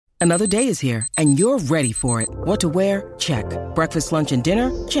Another day is here, and you're ready for it. What to wear? Check. Breakfast, lunch, and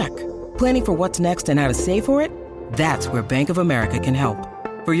dinner? Check. Planning for what's next and how to save for it? That's where Bank of America can help.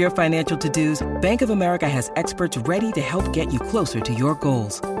 For your financial to-dos, Bank of America has experts ready to help get you closer to your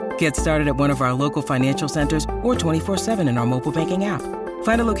goals. Get started at one of our local financial centers or 24/7 in our mobile banking app.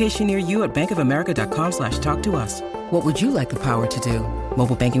 Find a location near you at bankofamerica.com/talktous. What would you like the power to do?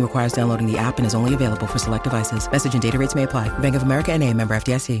 Mobile banking requires downloading the app and is only available for select devices. Message and data rates may apply. Bank of America N.A., member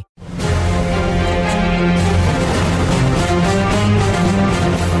FDIC.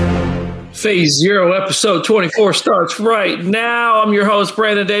 Phase 0, episode 24 starts right now. I'm your host,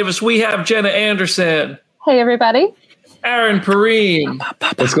 Brandon Davis. We have Jenna Anderson. Hey, everybody. Aaron Perrine.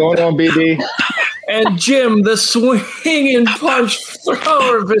 What's going on, BD? And Jim, the swinging punch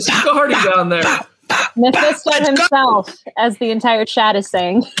thrower Viscardi down there. Mephisto himself, as the entire chat is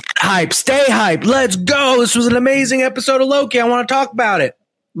saying. Hype, stay hype. Let's go. This was an amazing episode of Loki. I want to talk about it.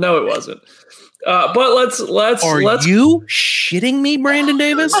 No, it wasn't. But let's. Are you shitting me, Brandon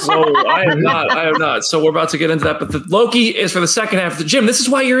Davis? No, I am not. I am not. So we're about to get into that. But the Loki is for the second half. Jim, this is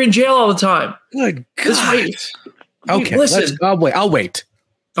why you're in jail all the time. Good God. Okay, listen. I'll wait.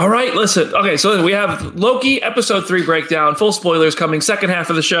 All right, listen. Okay, so we have Loki episode 3 breakdown. Full spoilers coming second half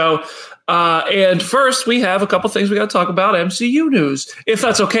of the show. And first, we have a couple things we got to talk about. MCU news, if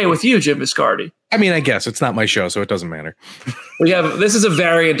that's okay with you, Jim Viscardi. I mean, I guess it's not my show, so it doesn't matter. This is a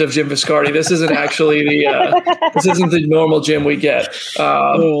variant of Jim Viscardi. This isn't actually this isn't the normal Jim we get.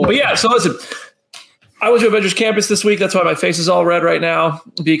 But yeah, so listen. I went to Avengers Campus this week. That's why my face is all red right now,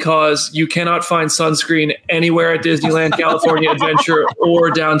 because you cannot find sunscreen anywhere at Disneyland, California Adventure,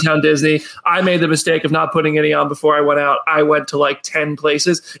 or Downtown Disney. I made the mistake of not putting any on before I went out. I went to like 10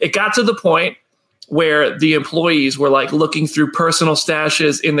 places. It got to the point where the employees were like looking through personal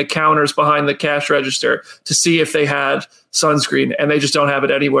stashes in the counters behind the cash register to see if they had sunscreen, and they just don't have it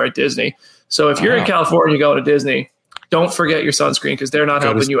anywhere at Disney. So if you're in California going to Disney, don't forget your sunscreen, because they're not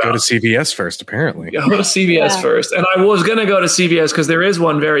helping you out. Go to CVS first, apparently. Go to CVS first. And I was going to go to CVS because there is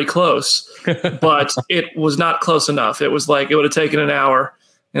one very close, but it was not close enough. It was like it would have taken an hour.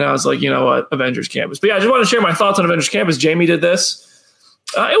 And I was like, you know what, Avengers Campus. But yeah, I just want to share my thoughts on Avengers Campus. Jamie did this.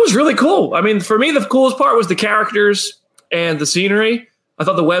 It was really cool. I mean, for me, the coolest part was the characters and the scenery. I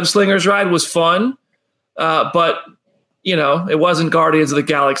thought the Web Slingers ride was fun, but you know, it wasn't Guardians of the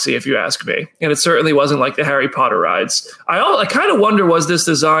Galaxy, if you ask me. And it certainly wasn't like the Harry Potter rides. I kind of wonder, was this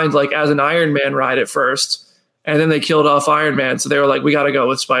designed like as an Iron Man ride at first? And then they killed off Iron Man. So they were like, we got to go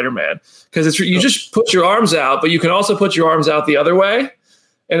with Spider-Man. Because you just put your arms out, but you can also put your arms out the other way.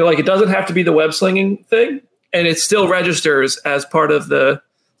 And like, it doesn't have to be the web slinging thing. And it still registers as part of the,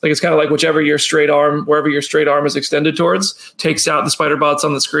 like, it's kind of like wherever your straight arm is extended towards, takes out the spider bots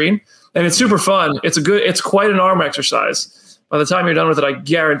on the screen. And it's super fun. It's quite an arm exercise. By the time you're done with it, I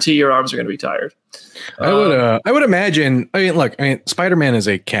guarantee your arms are going to be tired. I would imagine. I mean, Spider-Man is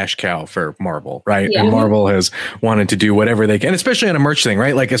a cash cow for Marvel, right? Yeah. And Marvel has wanted to do whatever they can, especially on a merch thing,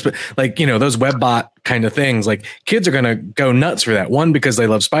 right? Like you know, those webbot kind of things. Like, kids are going to go nuts for that. One, because they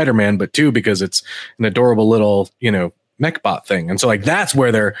love Spider-Man, but two, because it's an adorable little, you know, mech bot thing. And so like that's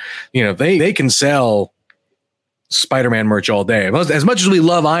where they're, you know, they can sell Spider-Man merch all day. As much as we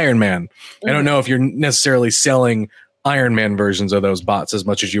love Iron Man, I don't know if you're necessarily selling Iron Man versions of those bots as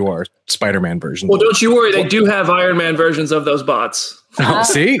much as you are Spider-Man versions. Well, don't you worry. They do have Iron Man versions of those bots.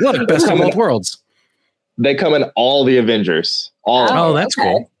 See? Look, best of both worlds. They come in all the Avengers. Oh, that's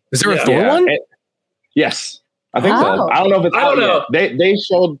cool. Is there a Thor one? Yes. I think so. I don't know if it's out yet. They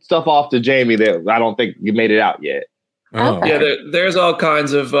showed stuff off to Jamie that I don't think you made it out yet. Oh. Yeah, there's all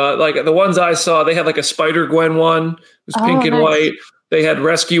kinds of like the ones I saw. They had like a Spider-Gwen one. It was pink and white. They had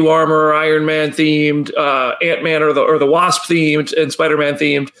Rescue Armor, Iron Man themed, Ant-Man or the Wasp themed, and Spider-Man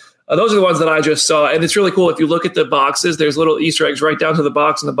themed. Those are the ones that I just saw, and it's really cool. If you look at the boxes, there's little Easter eggs right down to the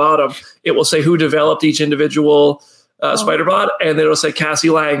box in the bottom. It will say who developed each individual Spider-Bot, and then it'll say Cassie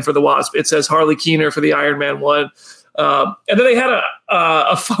Lang for the Wasp. It says Harley Keener for the Iron Man one, and then they had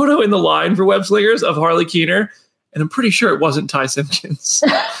a photo in the line for Web Slingers of Harley Keener. And I'm pretty sure it wasn't Ty Simpkins.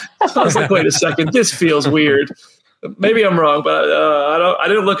 I was like, wait a second, this feels weird. Maybe I'm wrong, but I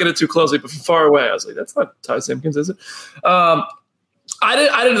didn't look at it too closely. But from far away, I was like, that's not Ty Simpkins, is it? I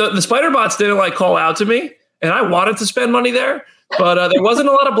didn't. The Spider Bots didn't like call out to me, and I wanted to spend money there, but there wasn't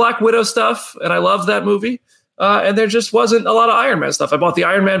a lot of Black Widow stuff, and I loved that movie. And there just wasn't a lot of Iron Man stuff. I bought the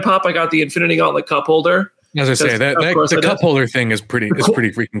Iron Man pop. I got the Infinity Gauntlet cup holder. As I say, the cup holder thing is pretty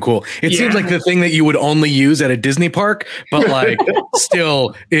freaking cool. It seems like the thing that you would only use at a Disney park, but like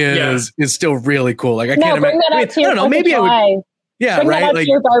still is still really cool. Like I can't imagine. I don't know. Maybe I would. Yeah, bring right. that out like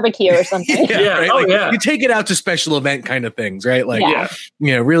to your barbecue or something. Yeah. Right? Oh, like, yeah. You take it out to special event kind of things, right? Like,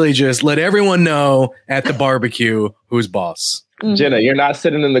 Yeah. really just let everyone know at the barbecue who's boss. Jenna, you're not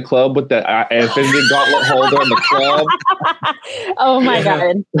sitting in the club with the Infinity Gauntlet holder in the club. Oh my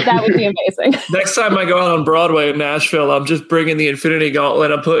God, that would be amazing. Next time I go out on Broadway in Nashville, I'm just bringing the Infinity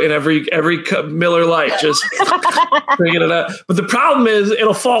Gauntlet. I'm putting every Miller Lite, just bringing it up. But the problem is,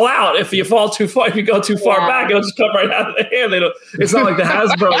 it'll fall out if you fall too far. If you go too far back, it'll just come right out of the hand. It's not like the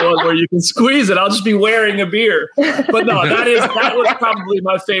Hasbro one where you can squeeze it. I'll just be wearing a beer. But no, that was probably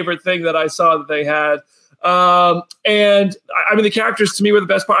my favorite thing that I saw that they had. And I mean, the characters to me were the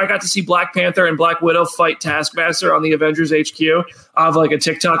best part. I got to see Black Panther and Black Widow fight Taskmaster on the Avengers HQ. I have like a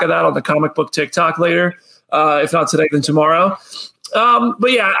TikTok of that on the comic book TikTok later. If not today, then tomorrow.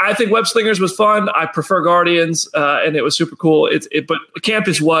 But yeah, I think Web Slingers was fun. I prefer Guardians, and it was super cool. But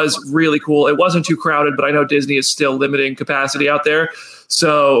Campus was really cool. It wasn't too crowded, but I know Disney is still limiting capacity out there.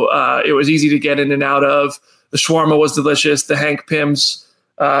 So it was easy to get in and out of. The shawarma was delicious. The Hank Pym's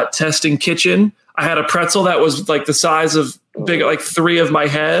testing kitchen. I had a pretzel that was like the size of like 3 of my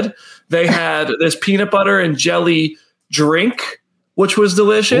head. They had this peanut butter and jelly drink, which was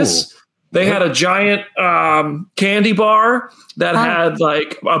delicious. Ooh. They had a giant candy bar that had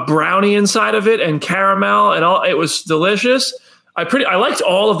like a brownie inside of it and caramel and all. It was delicious. I liked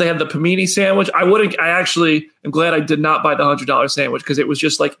all of. They had the panini sandwich. I actually am glad I did not buy the $100 sandwich because it was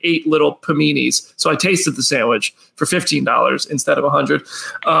just like 8 little paninis. So I tasted the sandwich for $15 instead of $100.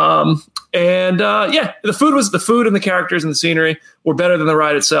 The food and the characters and the scenery were better than the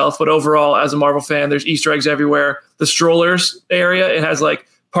ride itself. But overall, as a Marvel fan, there's Easter eggs everywhere. The strollers area, it has like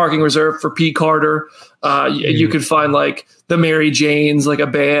parking reserved for P. Carter. You could find like the Mary Janes, like a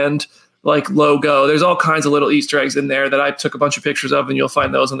band, like logo. There's all kinds of little Easter eggs in there that I took a bunch of pictures of, and you'll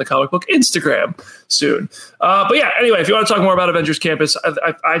find those on the comic book Instagram soon. But yeah, anyway, if you want to talk more about Avengers Campus,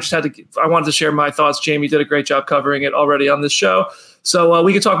 I wanted to share my thoughts. Jamie did a great job covering it already on this show. So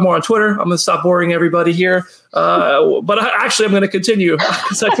we can talk more on Twitter. I'm going to stop boring everybody here. But I'm going to continue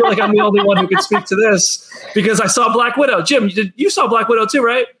because I feel like I'm the only one who can speak to this because I saw Black Widow. Jim, you saw Black Widow too,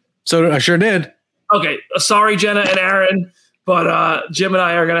 right? So I sure did. Okay. Sorry, Jenna and Aaron. But Jim and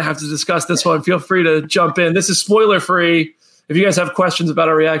I are going to have to discuss this one. Feel free to jump in. This is spoiler free. If you guys have questions about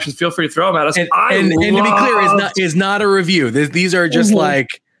our reactions, feel free to throw them at us. And to be clear, it's not a review. These are just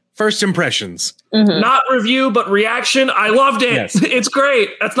like first impressions. Mm-hmm. Not review, but reaction. I loved it. Yes. It's great.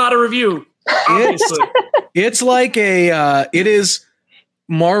 That's not a review. Obviously. It's like it is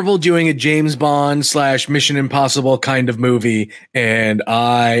Marvel doing a James Bond / Mission Impossible kind of movie, and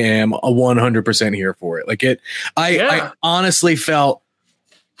I am 100% here for it. Like I honestly felt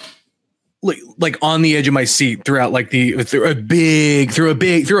like on the edge of my seat throughout through a big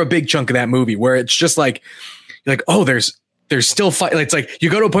chunk of that movie, where it's just like oh, there's still fight. It's like you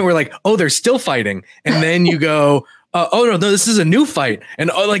go to a point where like, oh, they're still fighting, and then you go, oh no, this is a new fight, and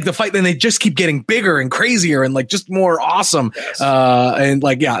like the fight, then they just keep getting bigger and crazier and like just more awesome. Yes. And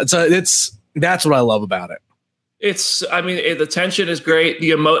like that's what I love about it. The tension is great.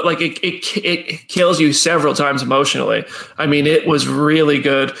 The it kills you several times emotionally. I mean, it was really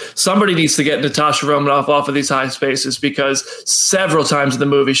good. Somebody needs to get Natasha Romanoff off of these high spaces because several times in the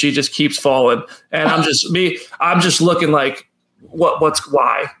movie she just keeps falling, and I'm just looking like,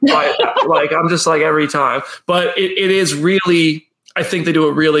 why? Like I'm just like every time. But it is really, I think they do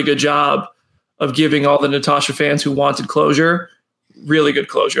a really good job of giving all the Natasha fans who wanted closure really good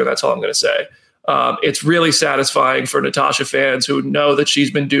closure. That's all I'm going to say. It's really satisfying for Natasha fans who know that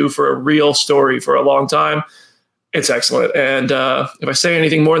she's been due for a real story for a long time. It's excellent. And if I say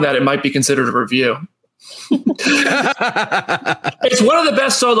anything more than that, it might be considered a review. It's one of the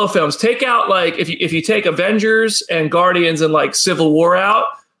best solo films. Take out if you take Avengers and Guardians and like Civil War out,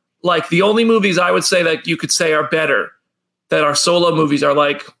 like the only movies I would say that you could say are better that are solo movies are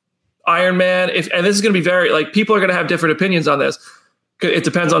like Iron Man. And this is going to be very like people are going to have different opinions on this. It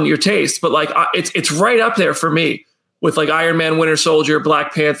depends on your taste, but like it's right up there for me with like Iron Man, Winter Soldier,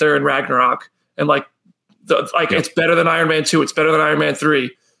 Black Panther, and Ragnarok, and it's better than Iron Man 2. It's better than Iron Man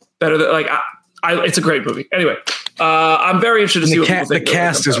 3. Better than it's a great movie. Anyway, I'm very interested to see what people think. The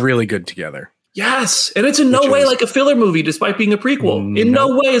cast is really good together. Yes, and it's in no way like a filler movie, despite being a prequel. In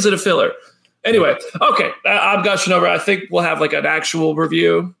no way is it a filler. Anyway, okay, I'm gushing over. I think we'll have like an actual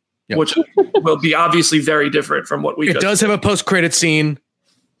review. Yep. Which will be obviously very different from what we. It does have a post-credit scene,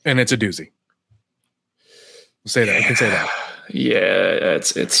 and it's a doozy. I'll say that. I can say that. Yeah,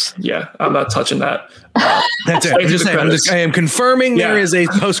 it's I'm not touching that. That's it. I'm just saying. I am confirming there is a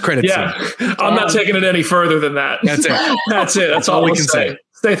post-credit scene. I'm not taking it any further than that. That's it. That's it. That's all we can say.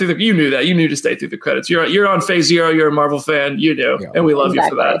 Stay through you knew that. You knew to stay through the credits. You're on phase 0. You're a Marvel fan. You knew, and we love you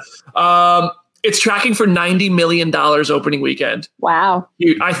for that. It's tracking for $90 million opening weekend. Wow.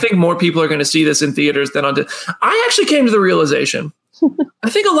 I think more people are going to see this in theaters than on. I actually came to the realization. I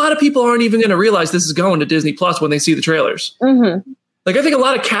think a lot of people aren't even going to realize this is going to Disney Plus when they see the trailers. Mm-hmm. Like, I think a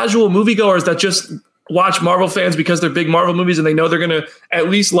lot of casual moviegoers that just watch Marvel fans because they're big Marvel movies and they know they're going to at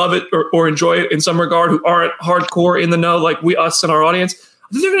least love it or enjoy it in some regard, who aren't hardcore in the know, like us and our audience.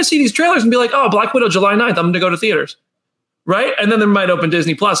 I think they're going to see these trailers and be like, oh, Black Widow, July 9th, I'm going to go to theaters. Right. And then they might open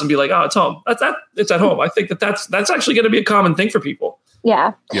Disney Plus and be like, oh, it's home. It's at home. I think that's actually going to be a common thing for people.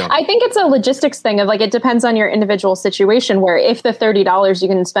 Yeah. I think it's a logistics thing of like, it depends on your individual situation, where if the $30 you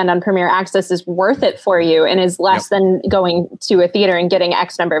can spend on Premier Access is worth it for you and is less than going to a theater and getting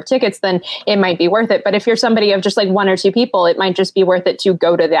X number of tickets, then it might be worth it. But if you're somebody of just like 1 or 2 people, it might just be worth it to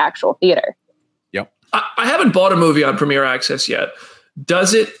go to the actual theater. Yep. I haven't bought a movie on Premier Access yet.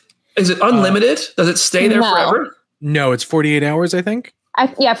 Is it unlimited? Does it stay there forever? No, it's 48 hours, I think.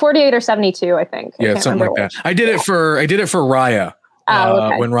 48 or 72, I think. Yeah, something like that. I did it for Raya.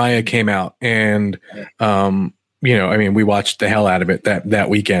 When Raya came out, and we watched the hell out of it that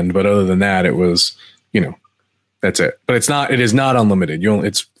weekend. But other than that, it was, that's it. But it is not unlimited.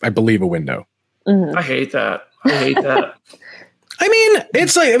 It's, I believe, a window. Mm-hmm. I hate that. I mean,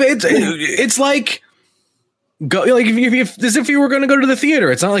 it's like go like if as if you were going to go to the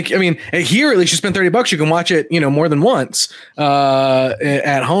theater. It's not like, I mean, here at least you spend $30, you can watch it, more than once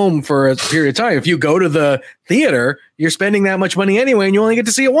at home for a period of time. If you go to the theater, you're spending that much money anyway, and you only get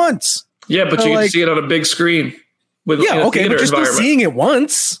to see it once. Yeah, but you get to see it on a big screen with but you're still seeing it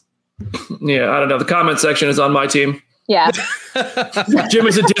once. Yeah, I don't know. The comment section is on my team. Yeah. Jim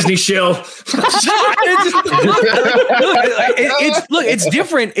is a Disney shill. It's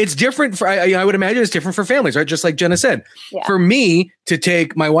different. It's different for, I would imagine it's different for families, right? Just like Jenna said. Yeah. For me to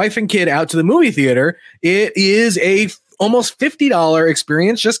take my wife and kid out to the movie theater, it is a almost $50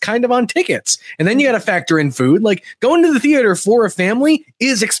 experience just kind of on tickets. And then you got to factor in food. Like, going to the theater for a family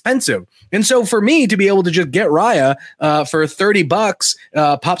is expensive. And so for me to be able to just get Raya for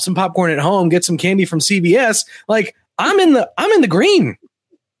 $30, pop some popcorn at home, get some candy from CVS, like, I'm in the green.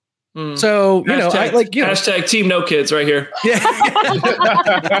 So, hashtag team no kids right here. Yeah.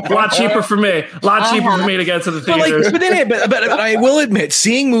 A lot cheaper for me. A lot cheaper for me to get to the theater. But I will admit,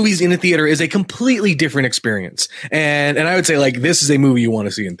 seeing movies in a theater is a completely different experience. And I would say, like, this is a movie you want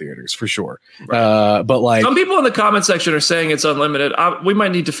to see in theaters for sure. Right. But like, some people in the comment section are saying it's unlimited. We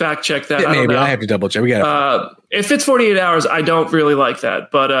might need to fact check that. Maybe I have to double check. We got if it's 48 hours, I don't really like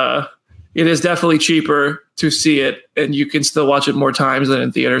that, but it is definitely cheaper to see it, and you can still watch it more times than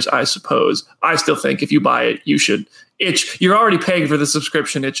in theaters, I suppose. I still think if you buy it, you should itch. You're already paying for the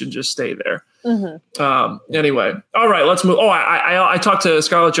subscription. It should just stay there. Mm-hmm. Anyway, all right, let's move. Oh, I talked to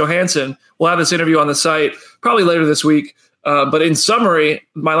Scarlett Johansson. We'll have this interview on the site probably later this week. But in summary,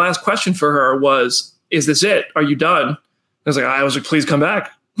 my last question for her was, is this it? Are you done? I was like, please come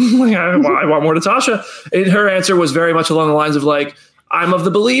back. I want more Natasha. And her answer was very much along the lines of like, I'm of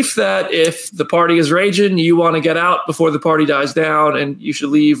the belief that if the party is raging, you want to get out before the party dies down, and you should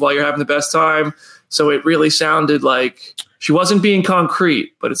leave while you're having the best time. So it really sounded like she wasn't being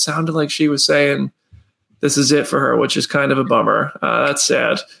concrete, but it sounded like she was saying this is it for her, which is kind of a bummer. That's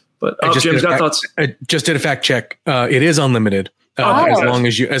sad. But Jim's got thoughts. I just did a fact check. It is unlimited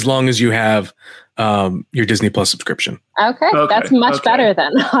as long as you have your Disney Plus subscription. Okay. That's much better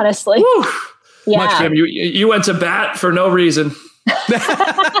then, honestly. Woo. Yeah. Much, Jim. You went to bat for no reason.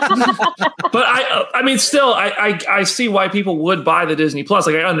 But I mean, still, I see why people would buy the Disney Plus.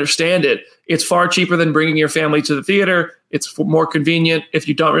 Like, I understand it. It's far cheaper than bringing your family to the theater. It's more convenient if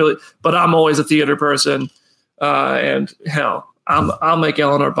you don't really. But I'm always a theater person, and hell, I'll make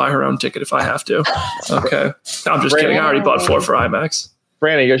Eleanor buy her own ticket if I have to. Okay, I'm just kidding. I already bought 4 for IMAX.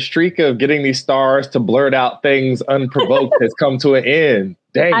 Brandon, your streak of getting these stars to blurt out things unprovoked has come to an end.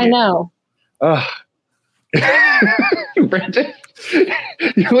 Dang, I know. Brandon,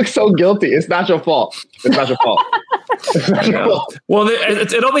 you look so guilty. It's not your fault. It's not your fault. Well,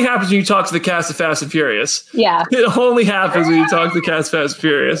 it only happens when you talk to the cast of Fast and Furious. Yeah. It only happens when you talk to the cast of Fast and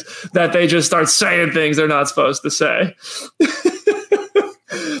Furious that they just start saying things they're not supposed to say.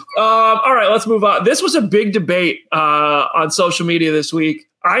 All right, let's move on. This was a big debate on social media this week.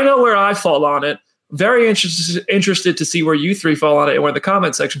 I know where I fall on it. Very interested to see where you three fall on it and where the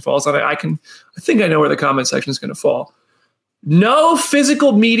comment section falls on it. I think I know where the comment section is going to fall. No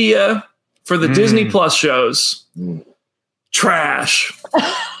physical media for the Disney Plus shows. Trash.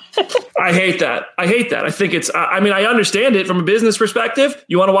 I hate that. I think it's, I mean, I understand it from a business perspective.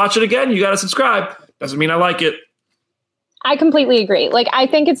 You want to watch it again? You got to subscribe. Doesn't mean I like it. I completely agree. Like, I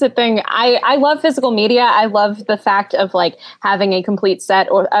think it's a thing. I love physical media. I love the fact of like having a complete set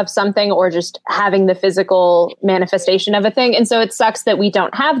of something or just having the physical manifestation of a thing. And so it sucks that we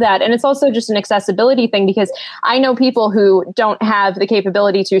don't have that. And it's also just an accessibility thing because I know people who don't have the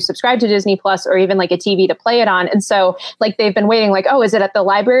capability to subscribe to Disney Plus or even like a TV to play it on. And so like they've been waiting like, oh, is it at the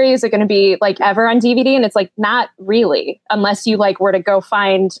library? Is it going to be like ever on DVD? And it's like, not really, unless you like were to go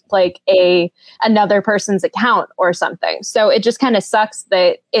find like another person's account or something. So it just kind of sucks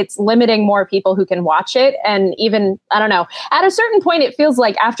that it's limiting more people who can watch it. And even, I don't know, at a certain point, it feels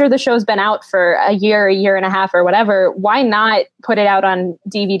like after the show's been out for a year and a half or whatever, why not put it out on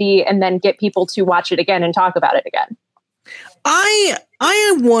DVD and then get people to watch it again and talk about it again?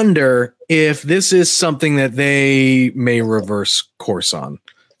 I wonder if this is something that they may reverse course on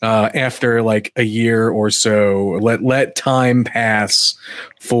after like a year or so. Let time pass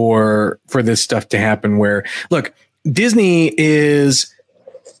for this stuff to happen. Where look, Disney is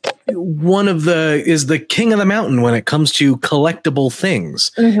the king of the mountain when it comes to collectible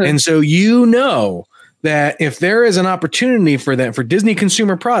things, and so that if there is an opportunity for Disney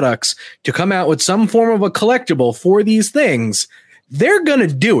consumer products to come out with some form of a collectible for these things, they're going to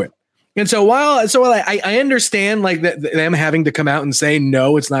do it. And so while I understand like them having to come out and say,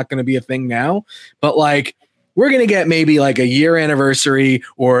 no, it's not going to be a thing now, but like, we're going to get maybe like a year anniversary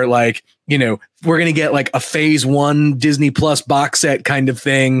or like, we're going to get like a phase 1 Disney Plus box set kind of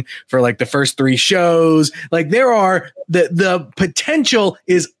thing for like the first 3 shows. Like the potential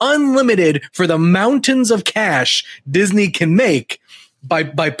is unlimited for the mountains of cash Disney can make by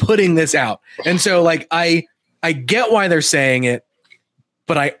putting this out. And so like, I get why they're saying it,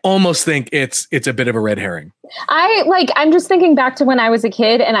 but I almost think it's a bit of a red herring. I'm just thinking back to when I was a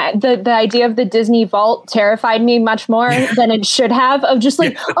kid, and the idea of the Disney Vault terrified me much more than it should have. Of just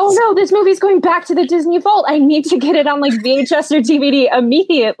like, oh no, this movie's going back to the Disney Vault. I need to get it on like VHS or DVD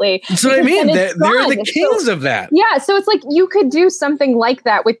immediately. That's what I mean. They're the kings of that. Yeah, so it's like you could do something like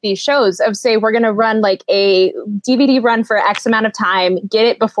that with these shows. Of say, we're going to run like a DVD run for X amount of time, get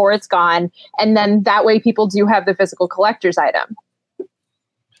it before it's gone, and then that way people do have the physical collector's item.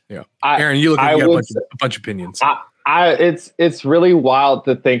 Yeah, Aaron, you look like you got a bunch of opinions. It's really wild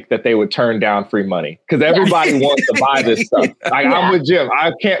to think that they would turn down free money because everybody wants to buy this stuff. Like I'm with Jim.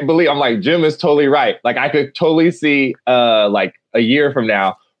 I can't believe I'm like Jim is totally right. Like I could totally see like a year from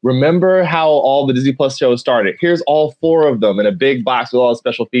now. Remember how all the Disney Plus shows started? Here's all 4 of them in a big box with all the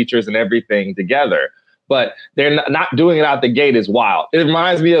special features and everything together. But they're not doing it out the gate is wild. It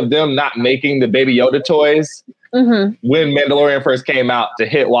reminds me of them not making the Baby Yoda toys. When Mandalorian first came out to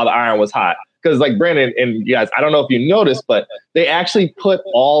hit while the iron was hot. Because like Brandon and you guys, I don't know if you noticed, but they actually put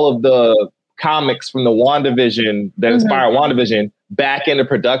all of the comics from the WandaVision that inspired WandaVision back into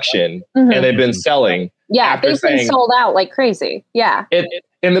production and they've been selling. Yeah, they've been sold out like crazy. Yeah.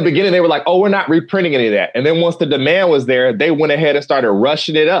 In the beginning, they were like, oh, we're not reprinting any of that. And then once the demand was there, they went ahead and started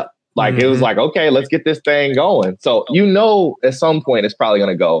rushing it up. Like it was like, okay, let's get this thing going. So, at some point it's probably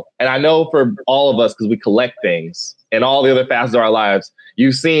going to go. And I know for all of us, because we collect things and all the other facets of our lives,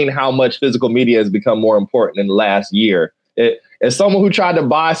 you've seen how much physical media has become more important in the last year. As someone who tried to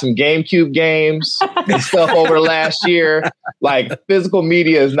buy some GameCube games and stuff over the last year, like physical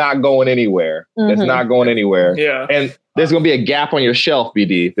media is not going anywhere. It's not going anywhere. Yeah. And there's going to be a gap on your shelf,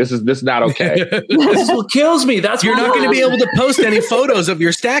 BD. This is not okay. This is what kills me. You're not going to be able to post any photos of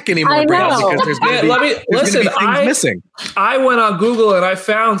your stack anymore, Brandon, because there's going to be things missing. I went on Google and I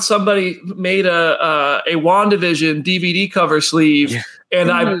found somebody made a WandaVision DVD cover sleeve. Yeah. And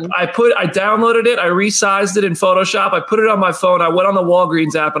I downloaded it, I resized it in Photoshop, I put it on my phone, I went on the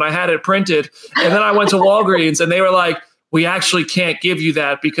Walgreens app and I had it printed. And then I went to Walgreens and they were like, we actually can't give you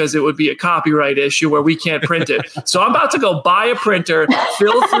that because it would be a copyright issue where we can't print it. So I'm about to go buy a printer,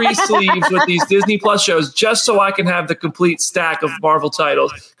 fill 3 sleeves with these Disney Plus shows just so I can have the complete stack of Marvel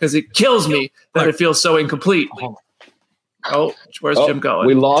titles because it kills me that it feels so incomplete. Oh, where's Jim going?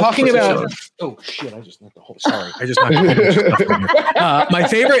 We lost. Talking about. Oh shit! I just knocked the whole. Sorry, I just knocked my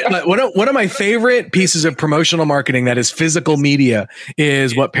favorite. One of my favorite pieces of promotional marketing that is physical media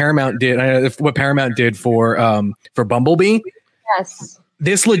is what Paramount did. What Paramount did for Bumblebee. Yes.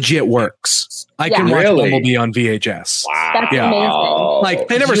 This legit works. I can watch Bumblebee on VHS. Wow. That's amazing. Like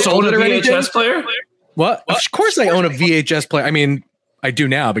they never sold it or anything. VHS player? What? Of course, I own a VHS player. I mean. I do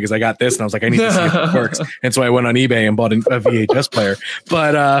now because I got this and I was like, I need to see if it works. And so I went on eBay and bought a VHS player.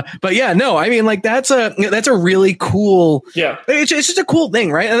 But yeah, no, I mean, like that's a really cool. Yeah, it's just a cool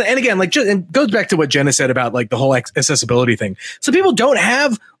thing, right? And again, like, it goes back to what Jenna said about like the whole accessibility thing. So people don't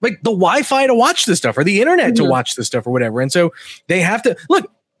have like the Wi-Fi to watch this stuff or the internet to watch this stuff or whatever, and so they have to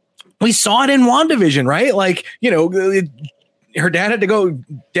look. we saw it in WandaVision, right? Like, her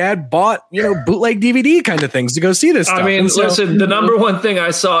dad bought, bootleg DVD kind of things to go see this stuff. I mean, listen, the number one thing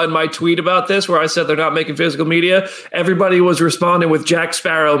I saw in my tweet about this, where I said they're not making physical media, everybody was responding with Jack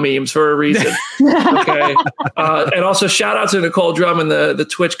Sparrow memes for a reason. Okay. And also shout out to Nicole Drum in the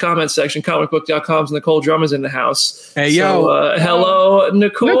Twitch comment section, comicbook.com's Nicole Drum is in the house. Hey, yo. Hello,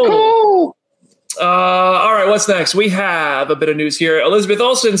 Nicole. All right, what's next? We have a bit of news here. Elizabeth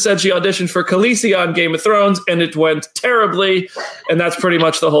Olsen said she auditioned for Khaleesi on Game of Thrones, and it went terribly. And that's pretty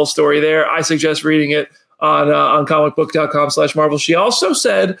much the whole story there. I suggest reading it on comicbook.com/Marvel. She also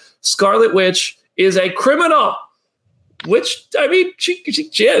said Scarlet Witch is a criminal, which, I mean, she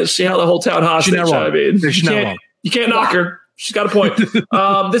is. She held the whole town hostage. I mean, you can't knock her. She's got a point.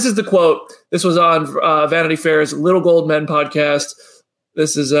 This is the quote. This was on Vanity Fair's Little Gold Men podcast.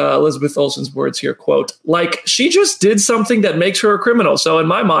 This is Elizabeth Olsen's words here, quote, like, she just did something that makes her a criminal. So in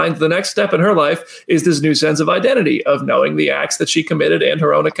my mind, the next step in her life is this new sense of identity, of knowing the acts that she committed and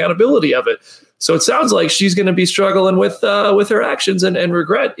her own accountability of it. So it sounds like she's going to be struggling with her actions and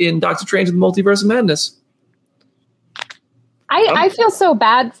regret in Doctor Strange and the Multiverse of Madness. I feel so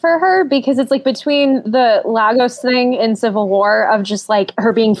bad for her because it's like between the Lagos thing in Civil War of just like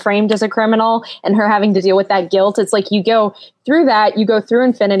her being framed as a criminal and her having to deal with that guilt. It's like you go through that, you go through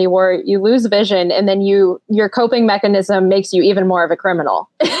Infinity War, you lose vision, and then your coping mechanism makes you even more of a criminal.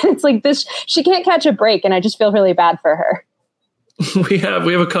 It's like this, she can't catch a break, and I just feel really bad for her. We have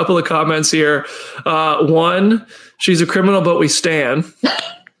a couple of comments here. One, she's a criminal, but we stan.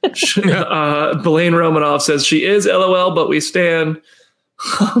 Belaine Romanov says she is LOL, but we stand.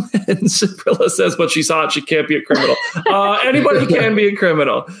 And Ciprilla says, but she's hot. She can't be a criminal. Anybody can be a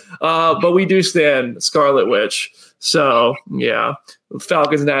criminal, but we do stand Scarlet Witch. So yeah,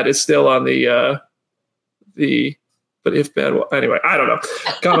 Falcon's Net is still on the. But if bad, anyway, I don't know.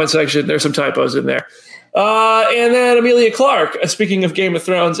 Comment section. There's some typos in there. And then Amelia Clark, speaking of Game of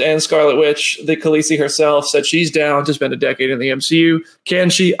Thrones and Scarlet Witch, the Khaleesi herself said she's down to spend a decade in the MCU. Can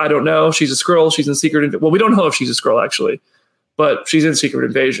she? I don't know. She's a Skrull. She's in Secret. Well, we don't know if she's a Skrull, actually, but she's in Secret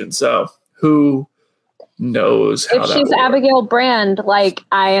Invasion. So who knows how if she's work. Abigail Brand, like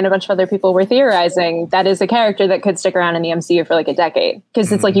I and a bunch of other people were theorizing, that is a character that could stick around in the MCU for like a decade.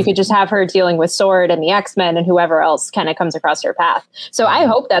 Because it's like you could just have her dealing with Sword and the X-Men and whoever else kind of comes across her path. So I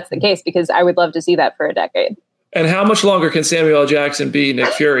hope that's the case because I would love to see that for a decade. And how much longer can Samuel L. Jackson be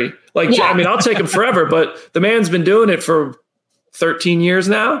Nick Fury? Like, yeah. I mean, I'll take him forever, but the man's been doing it for 13 years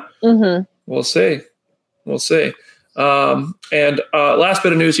now. Mm-hmm. We'll see. And last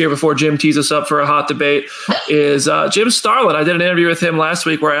bit of news here before Jim tees us up for a hot debate is Jim Starlin. I did an interview with him last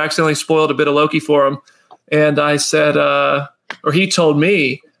week where I accidentally spoiled a bit of Loki for him. And I said, or he told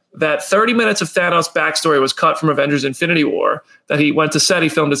me that 30 minutes of Thanos' backstory was cut from Avengers Infinity War, that he went to set, he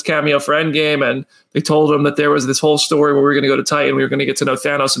filmed his cameo for Endgame, and they told him that there was this whole story where we were going to go to Titan, we were going to get to know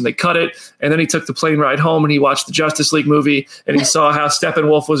Thanos, and they cut it. And then he took the plane ride home and he watched the Justice League movie, and he saw how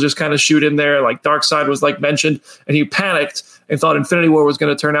Steppenwolf was just kind of shoot in there, like Darkseid was like mentioned, and he panicked and thought Infinity War was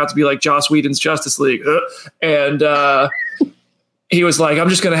going to turn out to be like Joss Whedon's Justice League. And he was like, I'm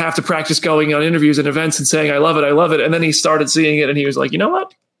just going to have to practice going on interviews and events and saying, I love it. And then he started seeing it and he was like, you know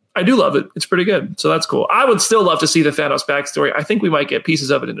what? I do love it. It's pretty good. So that's cool. I would still love to see the Thanos backstory. I think we might get pieces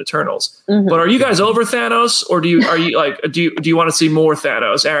of it in Eternals. Mm-hmm. But are you guys over Thanos, or do you want to see more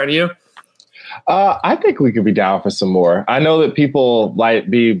Thanos? Aaron, you? I think we could be down for some more. I know that people might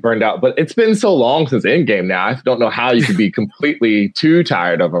be burned out, but it's been so long since Endgame now. I don't know how you could be completely too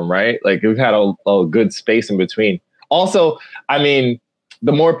tired of them, right? Like we've had a good space in between. Also, I mean,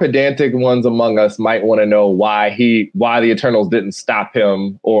 the more pedantic ones among us might want to know why the Eternals didn't stop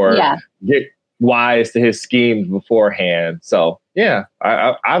him or get wise to his schemes beforehand. So yeah,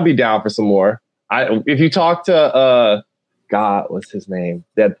 I'll be down for some more. If you talk to God, what's his name?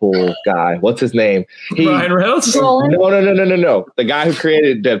 Deadpool guy. What's his name? Ryan Reynolds? No. The guy who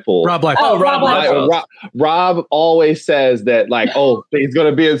created Deadpool. Rob Liefeld. Oh, Rob Liefeld. Rob always says that, like, he's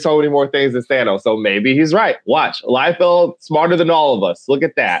going to be in so many more things than Thanos. So maybe he's right. Watch. Liefeld, smarter than all of us. Look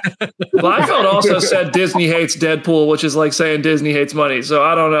at that. Liefeld also said Disney hates Deadpool, which is like saying Disney hates money. So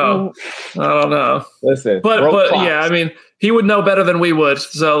I don't know. Listen. But yeah, I mean, he would know better than we would.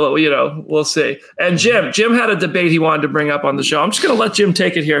 So, we'll see. And Jim had a debate he wanted to bring up on the show. I'm just going to let Jim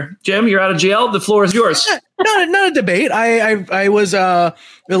take it here. Jim, you're out of jail. The floor is yours. Not a debate. I was a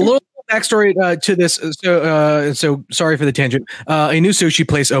little backstory to this. So sorry for the tangent. A new sushi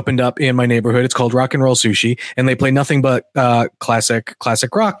place opened up in my neighborhood. It's called Rock and Roll Sushi, and they play nothing but classic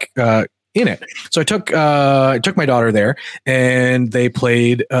rock in it. So I took my daughter there, and they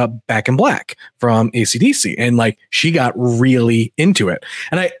played Back in Black from AC/DC, and like she got really into it.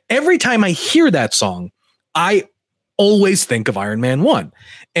 And every time I hear that song, I always think of Iron Man 1.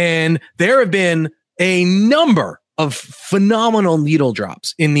 And there have been a number of phenomenal needle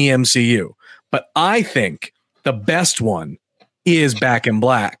drops in the MCU, but I think the best one is Back in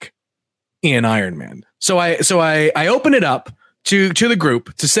Black in Iron Man. So I open it up to the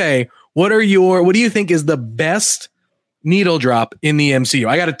group to say, what do you think is the best needle drop in the MCU?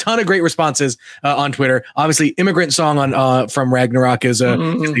 I got a ton of great responses on Twitter. Obviously, Immigrant Song from Ragnarok is a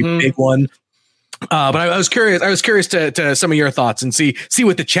big one. But I was curious to some of your thoughts and see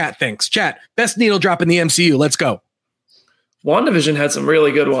what the chat thinks. Chat, best needle drop in the MCU. Let's go. WandaVision had some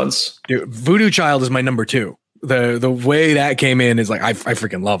really good ones. Dude, Voodoo Child is my number 2. The way that came in is like, I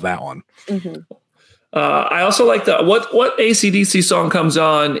freaking love that one. Mm-hmm. I also like what AC/DC song comes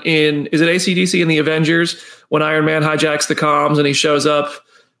on is it AC/DC in the Avengers when Iron Man hijacks the comms and he shows up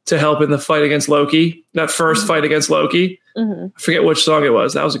to help in the fight against Loki, that first fight against Loki. Mm-hmm. I forget which song it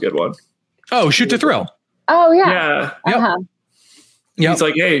was. That was a good one. Oh, Shoot to Thrill. Oh yeah. Yeah. Uh-huh. Yep. He's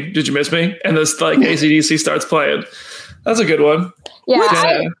like, hey, did you miss me? And this like AC/DC starts playing. That's a good one.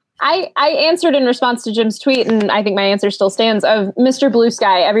 Yeah. I answered in response to Jim's tweet, and I think my answer still stands, of Mr. Blue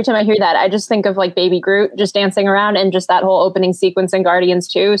Sky. Every time I hear that, I just think of like Baby Groot just dancing around, and just that whole opening sequence in Guardians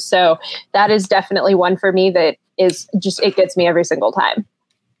 2. So that is definitely one for me that is just, it gets me every single time.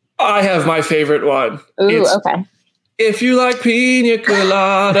 I have my favorite one. Ooh, okay. If you like pina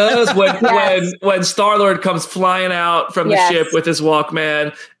coladas, when Star-Lord comes flying out from the ship with his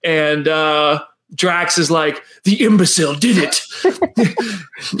Walkman, and Drax is like, the imbecile did it,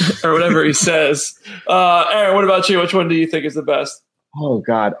 or whatever he says. Aaron, what about you? Which one do you think is the best? Oh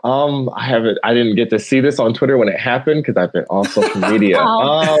God, I didn't get to see this on Twitter when it happened because I've been on social media.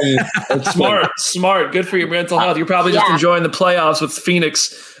 Smart, good for your mental health. You're probably just enjoying the playoffs with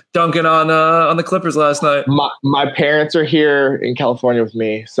Phoenix dunking on the Clippers last night. My parents are here in California with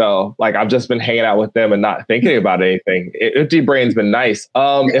me, so like I've just been hanging out with them and not thinking about anything. Empty brain's been nice.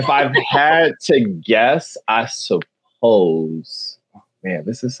 If I've had to guess, I suppose. Oh, man,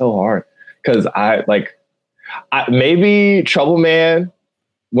 this is so hard because maybe Trouble Man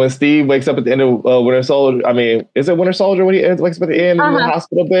when Steve wakes up at the end of Winter Soldier. I mean, is it Winter Soldier when he wakes up at the end in the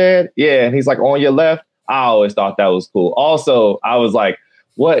hospital bed? Yeah, and he's like on your left. I always thought that was cool. Also, I was like,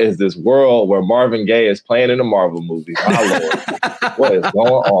 what is this world where Marvin Gaye is playing in a Marvel movie? My Lord, what is going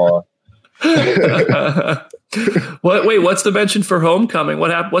on? Wait, what's the mention for Homecoming?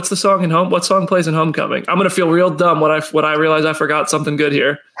 What's the song in What song plays in Homecoming? I'm gonna feel real dumb when I realize I forgot something good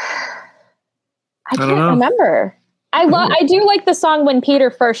here. I can't remember. I do like the song when Peter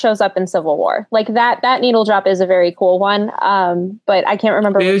first shows up in Civil War. Like that needle drop is a very cool one. But I can't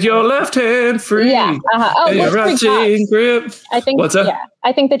remember. Is your left hand free? Yeah. Oh, your right grip. I think. What's that? Yeah,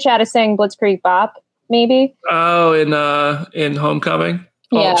 I think the chat is saying Blitzkrieg Bop. Maybe. Oh, in Homecoming,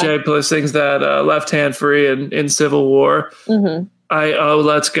 Jay sings that left hand free in Civil War. Mm-hmm.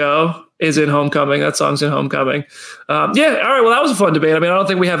 Let's go is in Homecoming. That song's in Homecoming. All right. Well, that was a fun debate. I mean, I don't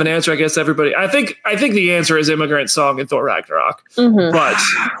think we have an answer. I guess everybody. I think the answer is Immigrant Song in Thor Ragnarok. Mm-hmm. But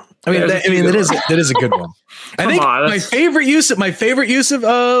that is a good one. I think my favorite use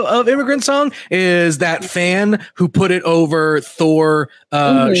of Immigrant Song is that fan who put it over Thor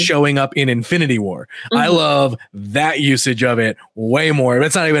showing up in Infinity War. Mm-hmm. I love that usage of it way more.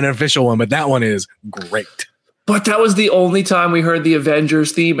 That's not even an official one, but that one is great. But that was the only time we heard the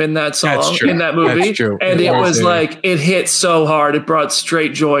Avengers theme in that song, in that movie. That's true. And it was like, it hit so hard. It brought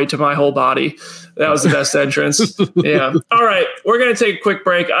straight joy to my whole body. That was the best entrance. Yeah. All right. We're going to take a quick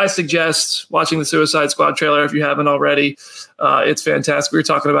break. I suggest watching the Suicide Squad trailer if you haven't already. It's fantastic. We were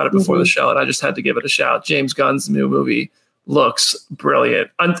talking about it before the show, and I just had to give it a shout. James Gunn's new movie looks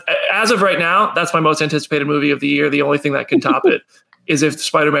brilliant. As of right now, that's my most anticipated movie of the year. The only thing that can top it is if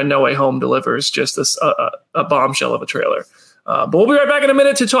Spider-Man No Way Home delivers just a bombshell of a trailer. But we'll be right back in a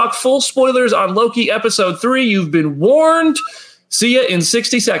minute to talk full spoilers on Loki Episode 3. You've been warned. See ya in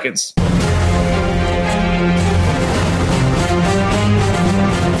 60 seconds.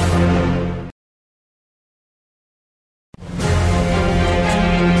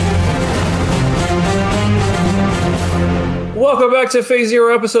 Welcome back to Phase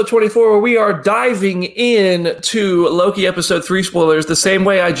Zero, Episode 24, where we are diving into Loki Episode 3 spoilers the same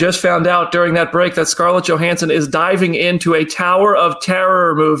way I just found out during that break that Scarlett Johansson is diving into a Tower of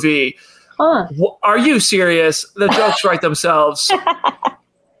Terror movie. Huh. Are you serious? The jokes write themselves.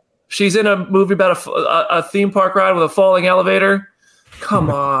 She's in a movie about a theme park ride with a falling elevator. Come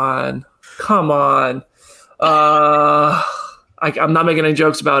on. I I'm not making any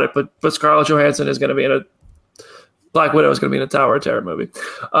jokes about it, but Scarlett Johansson is going to be in a Black Widow is going to be in a Tower of Terror movie.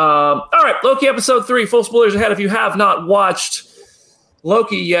 All right, Loki episode 3. Full spoilers ahead. If you have not watched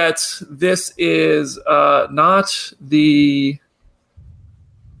Loki yet, this is not the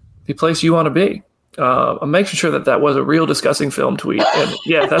place you want to be. I'm making sure that was a real discussing film tweet. And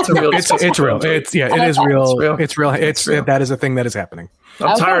yeah, that's a real. It's real. It is real. It's real. That is a thing that is happening.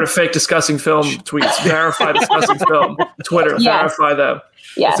 I'm tired of fake discussing film tweets. Verify discussing film. Twitter, verify them.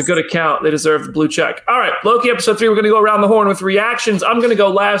 Yes. It's a good account. They deserve the blue check. All right, Loki episode 3. We're going to go around the horn with reactions. I'm going to go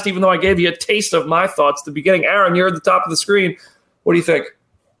last, even though I gave you a taste of my thoughts at the beginning. Aaron, you're at the top of the screen. What do you think?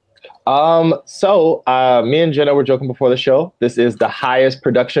 So me and Jenna were joking before the show. This is the highest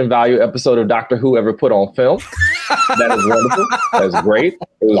production value episode of Doctor Who ever put on film. That is wonderful. That's great.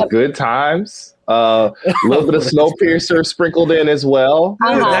 It was good times. A little bit of Snowpiercer sprinkled in as well.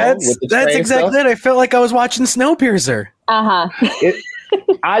 That's exactly it. I felt like I was watching Snowpiercer.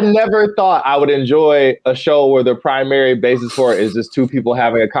 I never thought I would enjoy a show where the primary basis for it is just two people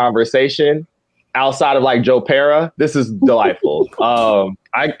having a conversation outside of like Joe Pera. This is delightful. I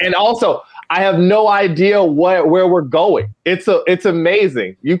have no idea where we're going. It's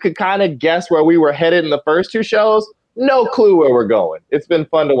amazing. You could kind of guess where we were headed in the first 2 shows. No clue where we're going. It's been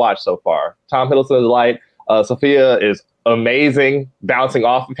fun to watch so far. Tom Hiddleston is light. Sophia is amazing, bouncing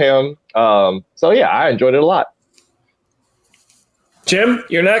off of him. So yeah, I enjoyed it a lot. Jim,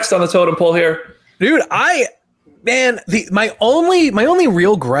 you're next on the totem pole here. Dude, my only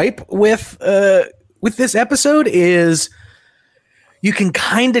real gripe with this episode is you can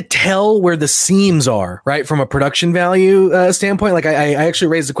kind of tell where the seams are, right? From a production value standpoint. Like I actually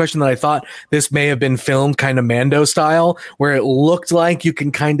raised the question that I thought this may have been filmed kind of Mando style, where it looked like you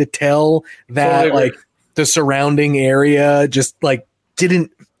can kind of tell that like the surrounding area just like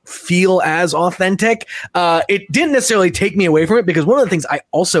didn't feel as authentic. It didn't necessarily take me away from it, because one of the things I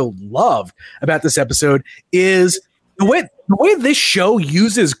also love about this episode is the way this show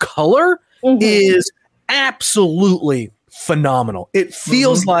uses color is absolutely phenomenal. It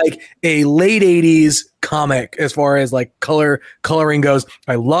feels like a late 80s comic as far as like coloring goes.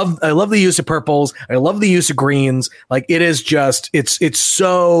 I love the use of purples. I love the use of greens. Like it is just it's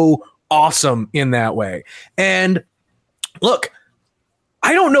so awesome in that way. And look,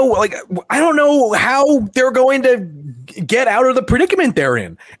 I don't know how they're going to get out of the predicament they're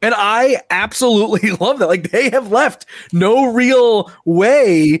in. And I absolutely love that. Like they have left no real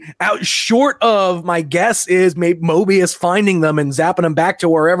way out short of, my guess is maybe Mobius finding them and zapping them back to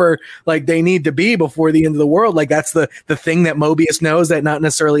wherever like they need to be before the end of the world. Like that's the thing that Mobius knows that not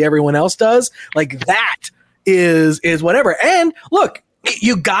necessarily everyone else does. Like that is whatever. And look,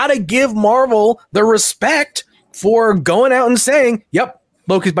 you gotta give Marvel the respect for going out and saying, yep,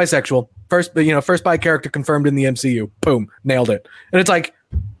 Loki's bisexual. First bi character confirmed in the MCU. Boom, nailed it. And it's like,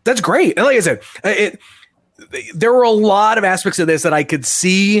 that's great. And like I said, there were a lot of aspects of this that I could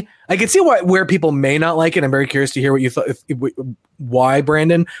see. I could see where people may not like it. I'm very curious to hear what you thought. Why,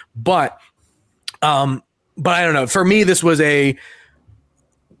 Brandon? But I don't know. For me, this was it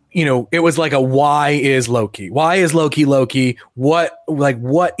was like a why is Loki? Why is Loki? What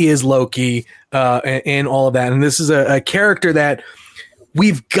is Loki? And all of that. And this is a character that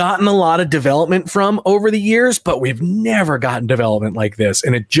we've gotten a lot of development from over the years, but we've never gotten development like this.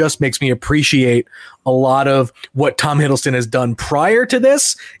 And it just makes me appreciate a lot of what Tom Hiddleston has done prior to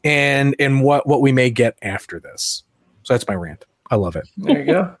this and what we may get after this. So that's my rant. I love it. There you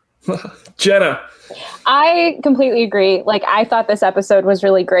go. Jenna. I completely agree. Like, I thought this episode was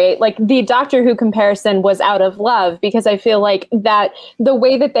really great. Like, the Doctor Who comparison was out of love, because I feel like that the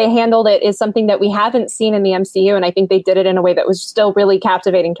way that they handled it is something that we haven't seen in the MCU. And I think they did it in a way that was still really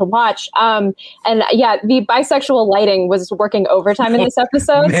captivating to watch. And yeah, the bisexual lighting was working overtime in this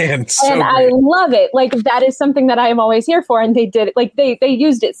episode. Man, so and great. I love it. Like, that is something that I am always here for. And they did it. Like, they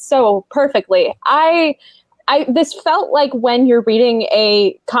used it so perfectly. This felt like when you're reading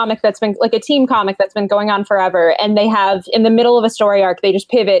a comic that's been like a team comic that's been going on forever, and they have in the middle of a story arc, they just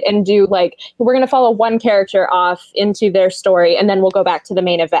pivot and do like, we're going to follow one character off into their story and then we'll go back to the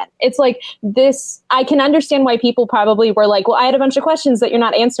main event. It's like this. I can understand why people probably were like, well, I had a bunch of questions that you're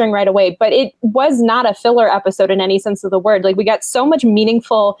not answering right away, but it was not a filler episode in any sense of the word. Like, we got so much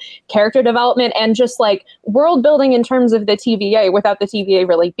meaningful character development and just like world building in terms of the TVA without the TVA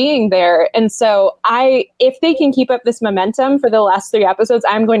really being there. And so if they can keep up this momentum for the last 3 episodes,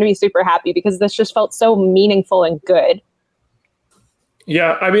 I'm going to be super happy, because this just felt so meaningful and good.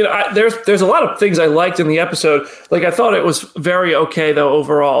 Yeah, I mean, there's a lot of things I liked in the episode. Like, I thought it was very okay, though,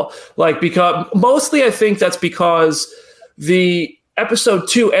 overall. Like, because mostly I think that's because the episode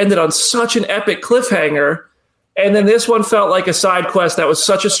 2 ended on such an epic cliffhanger And then this one felt like a side quest that was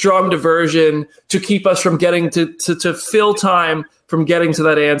such a strong diversion to keep us from getting to fill time from getting to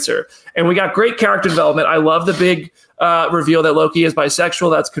that answer. And we got great character development. I love the big reveal that Loki is bisexual.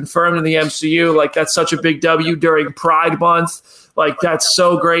 That's confirmed in the MCU. Like, that's such a big W during Pride Month. Like, that's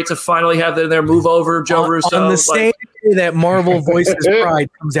so great to finally have them there. Move over, Joe Russo. On the same day that Marvel Voices Pride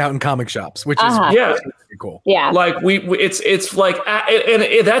comes out in comic shops, which is pretty cool. Yeah, like it's like,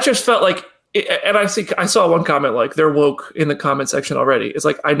 and that just felt like. And I saw one comment like, they're woke in the comment section already. It's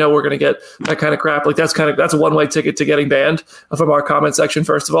like, I know we're going to get that kind of crap. Like, that's a one-way ticket to getting banned from our comment section,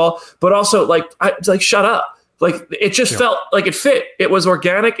 first of all. But also, like, shut up. Like, it just felt like it fit. It was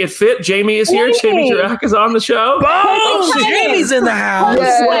organic. It fit. Jamie is here. Jamie Jirak is on the show. Oh, Jamie's in the house.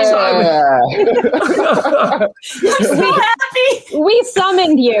 Yeah. I'm so happy. We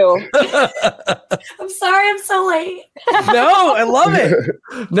summoned you. I'm sorry I'm so late. No, I love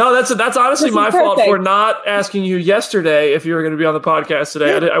it. No, that's honestly my fault perfect. for not asking you yesterday if you were going to be on the podcast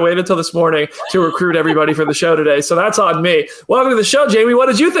today. I waited until this morning to recruit everybody for the show today. So that's on me. Welcome to the show, Jamie. What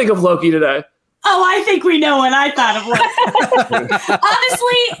did you think of Loki today? Oh, I think we know what I thought of Loki.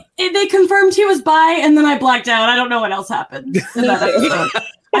 Honestly, they confirmed he was bi, and then I blacked out. I don't know what else happened in that episode.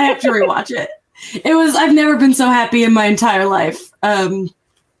 I have to rewatch it. I've never been so happy in my entire life.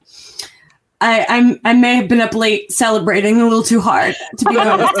 I may have been up late celebrating a little too hard, to be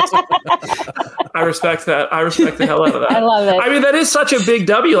honest. I respect that. I respect the hell out of that. I love it. I mean, that is such a big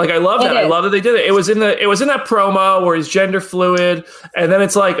W. Like, I love that. I love that they did it. It was in that promo where he's gender fluid, and then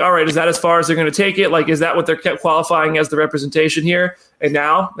it's like, all right, is that as far as they're going to take it? Like, is that what they're kept qualifying as the representation here? And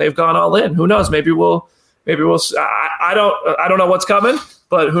now they've gone all in. Who knows? Maybe we'll. I don't know what's coming,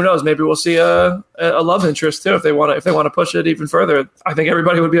 but who knows? Maybe we'll see a love interest too if they want to push it even further. I think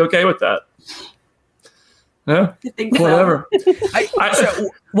everybody would be okay with that. Yeah, I think so. whatever.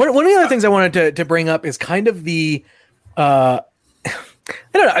 One of the other things I wanted to bring up is kind of the I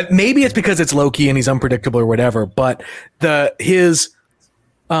don't know, maybe it's because it's Loki and he's unpredictable or whatever, but his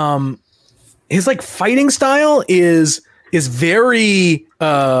like fighting style is very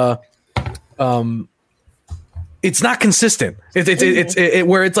it's not consistent. It's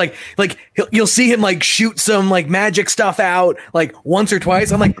where it's like you'll see him like shoot some like magic stuff out like once or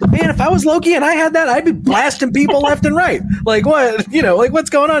twice. I'm like, man, if I was Loki and I had that, I'd be blasting people left and right. Like, what, like, what's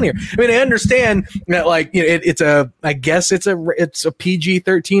going on here? I mean, I understand that, like, I guess it's a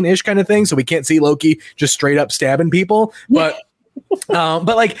PG-13 ish kind of thing, so we can't see Loki just straight up stabbing people, but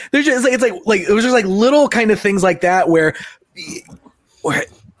like there's just like it was just like little kind of things like that where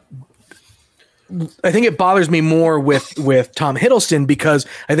I think it bothers me more with Tom Hiddleston, because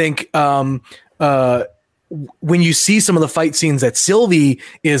I think when you see some of the fight scenes that Sylvie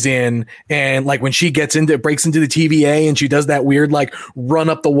is in, and like when she breaks into the TVA and she does that weird like run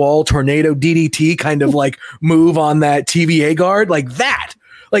up the wall tornado DDT kind of like move on that TVA guard, like that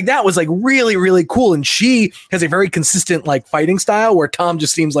was like really, really cool. And she has a very consistent like fighting style, where Tom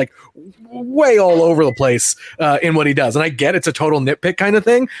just seems like way all over the place in what he does. And I get it's a total nitpick kind of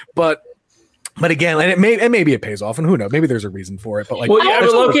thing, but again, and maybe it pays off, and who knows? Maybe there's a reason for it. But like, well, yeah,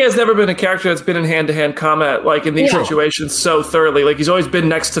 but Loki has never been a character that's been in hand-to-hand combat like in these situations so thoroughly. Like, he's always been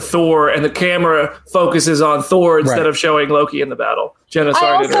next to Thor, and the camera focuses on Thor instead of showing Loki in the battle. Jenna,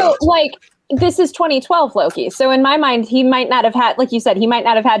 sorry to interrupt. This is 2012 Loki. So in my mind, he might not have had, like you said, he might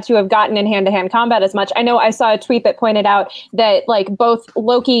not have had to have gotten in hand-to-hand combat as much. I know I saw a tweet that pointed out that like both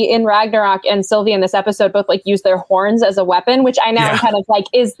Loki in Ragnarok and Sylvie in this episode both like use their horns as a weapon, which I now am kind of like,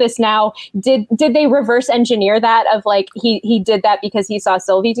 is this now, did they reverse engineer that of like, he did that because he saw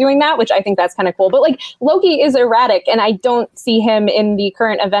Sylvie doing that, which I think that's kind of cool. But like, Loki is erratic, and I don't see him in the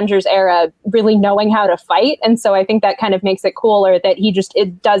current Avengers era really knowing how to fight. And so I think that kind of makes it cooler that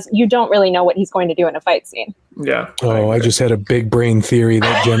you don't really know what he's going to do in a fight scene. Yeah. Oh, I just had a big brain theory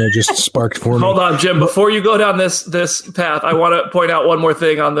that Jenna just sparked for me. Hold on, Jim. Before you go down this path, I want to point out one more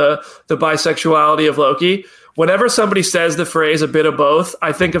thing on the bisexuality of Loki. Whenever somebody says the phrase "a bit of both,"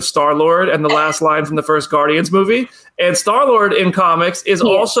 I think of Star-Lord and the last line from the first Guardians movie. And Star-Lord in comics is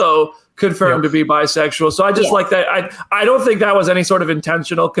also confirmed to be bisexual. So I just like that. I don't think that was any sort of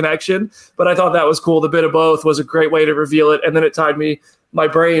intentional connection, but I thought that was cool. The bit of both was a great way to reveal it. And then it tied my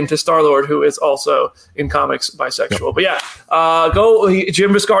brain to Star-Lord, who is also in comics bisexual. But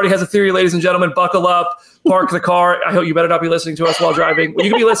Jim Viscardi has a theory, ladies and gentlemen. Buckle up, park the car. I hope you better not be listening to us while driving. Well,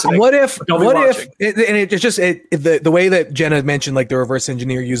 you can be listening. The way that Jenna mentioned, like the reverse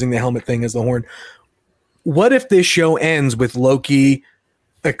engineer using the helmet thing as the horn. What if this show ends with Loki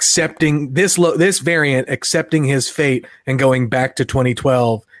accepting this variant, accepting his fate, and going back to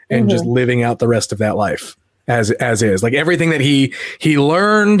 2012 and just living out the rest of that life as is, like everything that he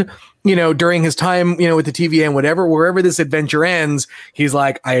learned during his time, with the TVA and wherever this adventure ends, he's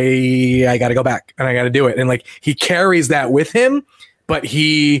like, I got to go back and I got to do it. And like, he carries that with him, but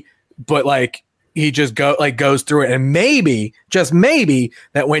he just goes through it. And maybe, just maybe,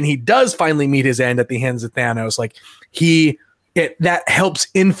 that when he does finally meet his end at the hands of Thanos, like that helps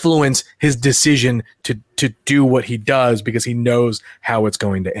influence his decision to do what he does because he knows how it's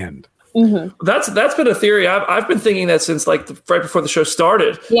going to end. Mm-hmm. That's been a theory I've been thinking that since right before the show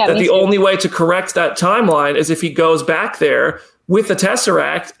started. That the only way to correct that timeline is if he goes back there with the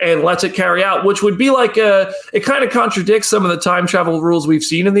Tesseract and lets it carry out, which would be like it kind of contradicts some of the time travel rules we've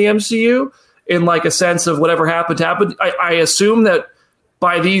seen in the MCU in like a sense of whatever happened. I assume that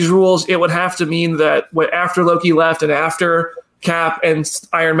by these rules, it would have to mean that after Loki left and after Cap and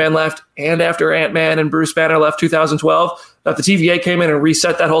Iron Man left and after Ant-Man and Bruce Banner left 2012, that the TVA came in and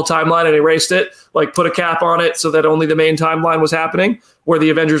reset that whole timeline and erased it, like put a cap on it so that only the main timeline was happening where the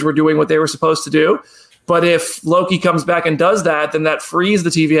Avengers were doing what they were supposed to do. But if Loki comes back and does that, then that frees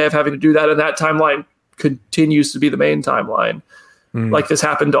the TVA of having to do that, and that timeline continues to be the main timeline. Like this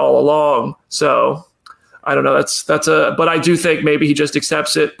happened all along. So I don't know. But I do think maybe he just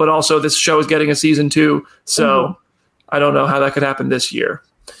accepts it. But also this show is getting a season 2. So I don't know how that could happen this year.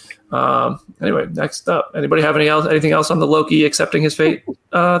 Anyway, next up, anybody have anything else on the Loki accepting his fate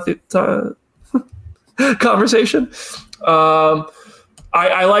conversation?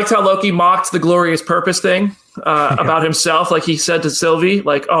 I liked how Loki mocked the glorious purpose thing about himself. Like he said to Sylvie,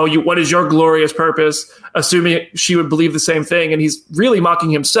 like, "Oh, what is your glorious purpose?" Assuming she would believe the same thing, and he's really mocking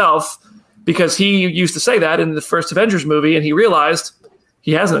himself because he used to say that in the first Avengers movie, and he realized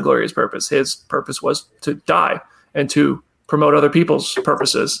he has no glorious purpose. His purpose was to die and to promote other people's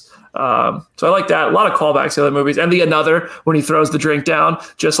purposes. So I like that. A lot of callbacks to other movies, and the Another when he throws the drink down,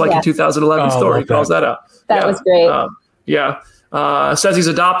 just like in 2011 Thor, he calls that out. That was great. Says he's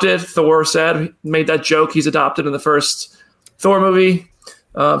adopted. Thor made that joke. He's adopted in the first Thor movie.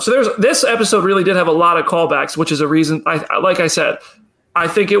 So this episode really did have a lot of callbacks, which is a reason. Like I said, I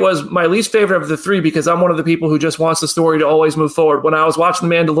think it was my least favorite of the 3 because I'm one of the people who just wants the story to always move forward. When I was watching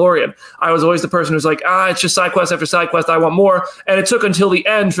The Mandalorian, I was always the person who's like, it's just side quest after side quest. I want more. And it took until the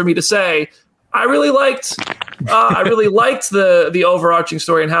end for me to say, I really liked the overarching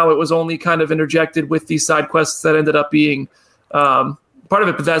story and how it was only kind of interjected with these side quests that ended up being part of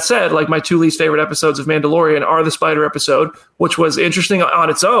it. But that said, like my 2 least favorite episodes of Mandalorian are the Spider episode, which was interesting on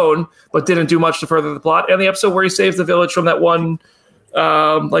its own, but didn't do much to further the plot, and the episode where he saves the village from that one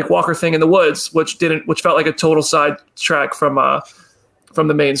like Walker thing in the woods, which felt like a total side track from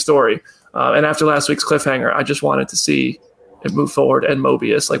the main story. And after last week's cliffhanger, I just wanted to see it move forward. And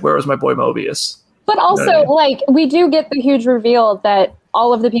Mobius, like, where was my boy Mobius? But also, like, we do get the huge reveal that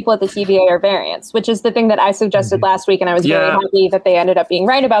all of the people at the TVA are variants, which is the thing that I suggested last week. And I was very happy that they ended up being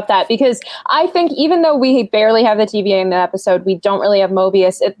right about that, because I think even though we barely have the TVA in the episode, we don't really have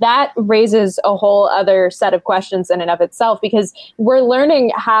Mobius. That raises a whole other set of questions in and of itself, because we're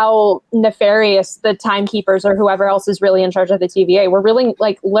learning how nefarious the timekeepers or whoever else is really in charge of the TVA. We're really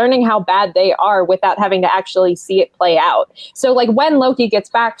like learning how bad they are without having to actually see it play out. So like when Loki gets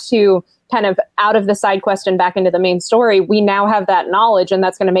back to kind of out of the side quest and back into the main story, we now have that knowledge, and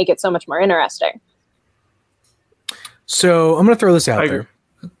that's going to make it so much more interesting. So I'm going to throw this out there.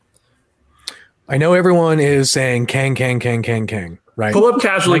 I know everyone is saying Kang, right? Pull up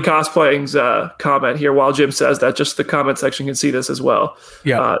Casually Cosplaying's comment here while Jim says that. Just the comment section can see this as well.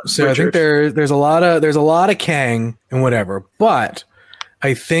 Yeah. So Richard. I think there's a lot of Kang and whatever, but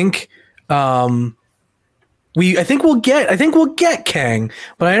I think I think we'll get Kang,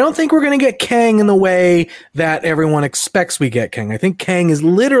 but I don't think we're going to get Kang in the way that everyone expects we get Kang. I think Kang is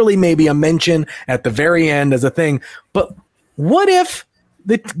literally maybe a mention at the very end as a thing. But what if,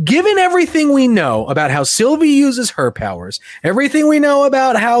 given everything we know about how Sylvie uses her powers, everything we know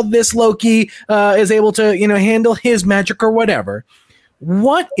about how this Loki is able to, handle his magic or whatever,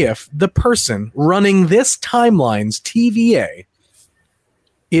 what if the person running this timeline's TVA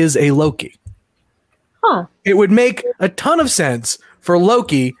is a Loki? Huh. It would make a ton of sense for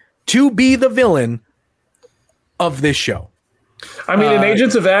Loki to be the villain of this show. I mean, in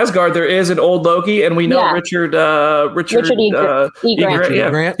Agents of Asgard, there is an old Loki, and we know Richard E. Grant. He's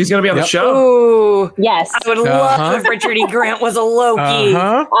going to be on the show. Ooh, yes. I would love if Richard E. Grant was a Loki. Into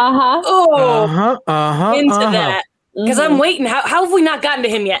that. Because I'm waiting. How have we not gotten to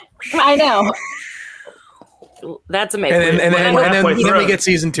him yet? I know. That's amazing. And then we get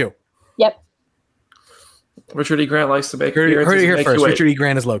season 2. Yep. Richard E. Grant likes to make heard it here first. Richard E.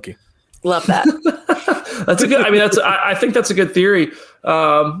 Grant is Loki. Love that. That's a good. I mean, I think that's a good theory.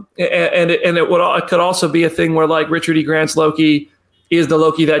 And it could also be a thing where like Richard E. Grant's Loki is the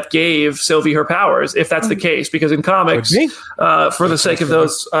Loki that gave Sylvie her powers, if that's the case. Because in comics, for the sake of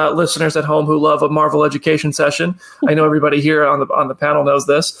those listeners at home who love a Marvel education session, I know everybody here on the panel knows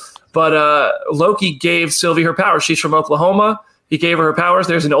this, but Loki gave Sylvie her powers. She's from Oklahoma. He gave her powers.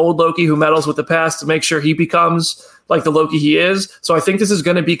 There's an old Loki who meddles with the past to make sure he becomes like the Loki he is. So I think this is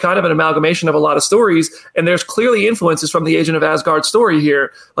going to be kind of an amalgamation of a lot of stories. And there's clearly influences from the Agent of Asgard story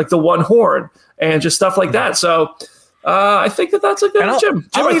here, like the One Horn and just stuff like that. So I think that's a good Jim.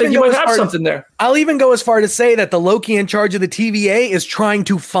 I think you might have something there. I'll even go as far to say that the Loki in charge of the TVA is trying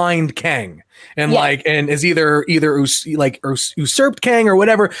to find Kang. And and is either usurped Kang or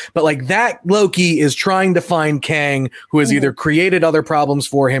whatever, but like that Loki is trying to find Kang, who has either created other problems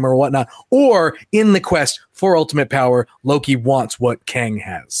for him or whatnot, or in the quest for ultimate power, Loki wants what Kang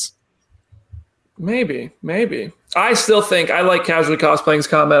has. Maybe. I still think I like casually cosplaying's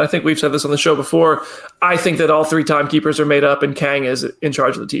comment. I think we've said this on the show before. I think that all 3 timekeepers are made up and Kang is in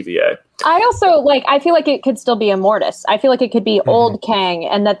charge of the TVA. I also I feel like it could still be Immortus. I feel like it could be old Kang,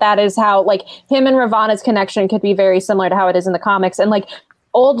 and that is how him and Ravana's connection could be very similar to how it is in the comics. And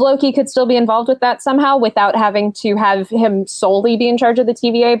old Loki could still be involved with that somehow without having to have him solely be in charge of the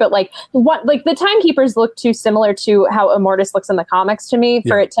TVA. But the timekeepers look too similar to how Immortus looks in the comics to me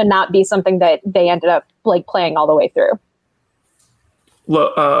for it to not be something that they ended up playing all the way through.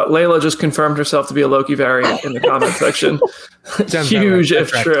 Layla just confirmed herself to be a Loki variant in the comment section. Huge if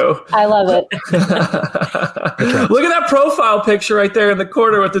true. I love it. Look at that profile picture right there in the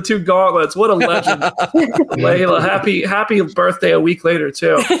corner with the 2 gauntlets. What a legend. Layla, happy birthday a week later,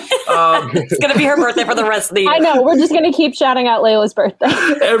 too. It's going to be her birthday for the rest of the year. I know. We're just going to keep shouting out Layla's birthday.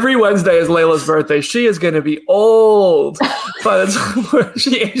 Every Wednesday is Layla's birthday. She is going to be old. But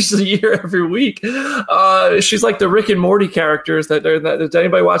she ages a year every week. She's like the Rick and Morty characters that are in that. Did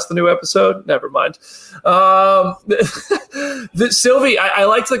anybody watch the new episode? Never mind. Sylvie, I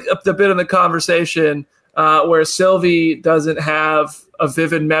liked the bit in the conversation where Sylvie doesn't have a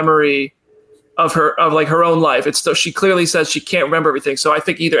vivid memory of her own life. She clearly says she can't remember everything. So I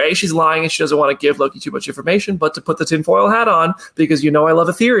think either A, she's lying and she doesn't want to give Loki too much information, but to put the tinfoil hat on, because I love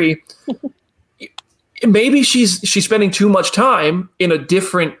a theory. Maybe she's spending too much time in a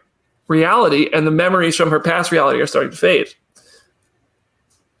different reality, and the memories from her past reality are starting to fade.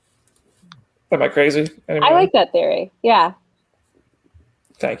 Am I crazy? Anybody? I like that theory. Yeah.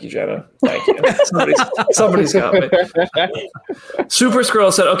 Thank you, Jenna. Thank you. Somebody's got me. Super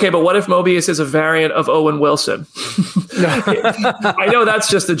Squirrel said, okay, but what if Mobius is a variant of Owen Wilson? I know that's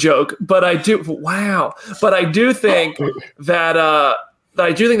just a joke, but I do think that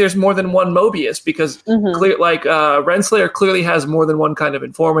there's more than one Mobius, because Renslayer clearly has more than one kind of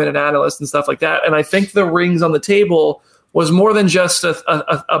informant and analyst and stuff like that. And I think the rings on the table was more than just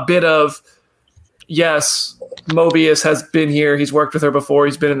a bit of, yes, Mobius has been here. He's worked with her before.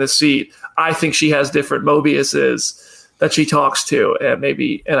 He's been in this seat. I think she has different Mobiuses that she talks to, and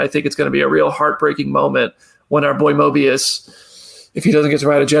I think it's going to be a real heartbreaking moment when our boy Mobius, if he doesn't get to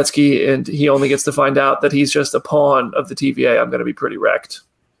ride a jet ski and he only gets to find out that he's just a pawn of the TVA, I'm going to be pretty wrecked.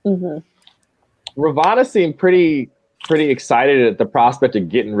 Mm-hmm. Ravana seemed pretty excited at the prospect of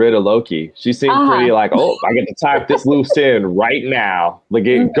getting rid of Loki. She seemed pretty I get to type this loose in right now.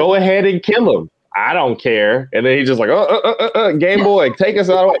 Go ahead and kill him. I don't care. And then he's just like, Game Boy, take us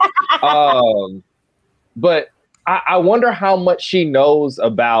out of the way. But I wonder how much she knows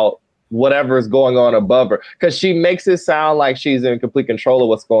about whatever is going on above her, because she makes it sound like she's in complete control of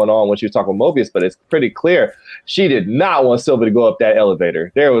what's going on when she was talking with Mobius, but it's pretty clear she did not want Sylvie to go up that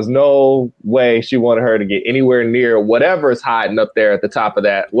elevator. There was no way she wanted her to get anywhere near whatever is hiding up there at the top of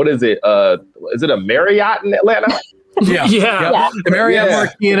that. What is it? Is it a Marriott in Atlanta? Yeah. The Marriott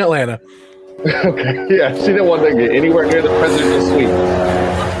Marquis in Atlanta. Okay. Yeah, she didn't want to get anywhere near the presidential suite.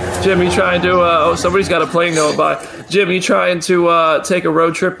 Jim, you trying to? Somebody's got a plane going by. Jim, you trying to take a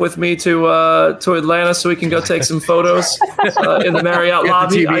road trip with me to Atlanta so we can go take some photos in the Marriott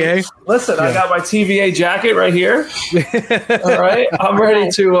lobby? I got my TVA jacket right here. All right, I'm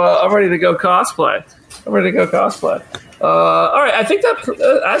ready to go cosplay. All right, I think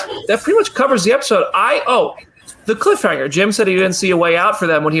that pretty much covers the episode. The cliffhanger. Jim said he didn't see a way out for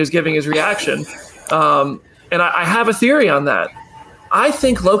them when he was giving his reaction. And I have a theory on that. I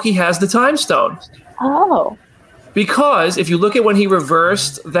think Loki has the time stone. Oh. Because if you look at when he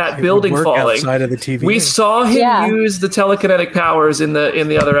reversed that building falling, outside of the TVA. We saw him use the telekinetic powers in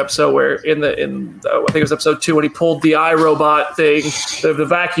the other episode, where I think it was episode 2, when he pulled the iRobot thing, the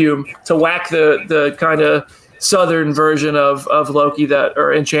vacuum, to whack the kind of southern version of Loki,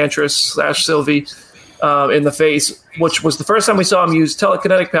 or Enchantress / Sylvie, in the face, which was the first time we saw him use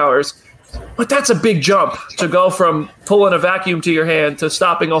telekinetic powers. But that's a big jump to go from pulling a vacuum to your hand to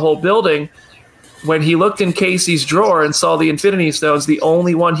stopping a whole building. When he looked in Casey's drawer and saw the Infinity Stones, the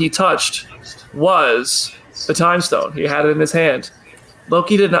only one he touched was the Time Stone. He had it in his hand.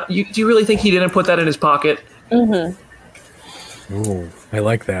 Loki did not. Do you really think he didn't put that in his pocket? Mm-hmm. Ooh, I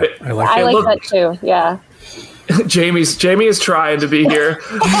like that. I like that too. Yeah. Jamie is trying to be here.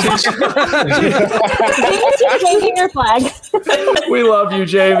 Waving your flag. We love you,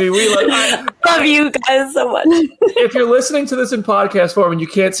 Jamie. We love you guys so much. If you're listening to this in podcast form and you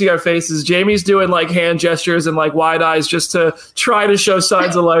can't see our faces, Jamie's doing like hand gestures and like wide eyes just to try to show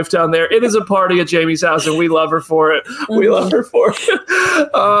signs of life down there. It is a party at Jamie's house, and we love her for it. We love her for it.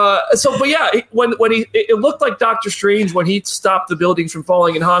 But yeah, when it looked like Doctor Strange when he stopped the buildings from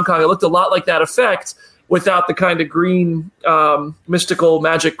falling in Hong Kong. It looked a lot like that effect, without the kind of green mystical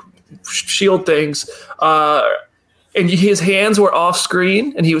magic shield things. And his hands were off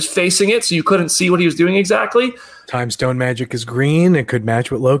screen and he was facing it, so you couldn't see what he was doing exactly. Time Stone magic is green. It could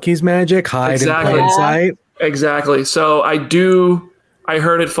match with Loki's magic. Hide in plain sight. Exactly. So I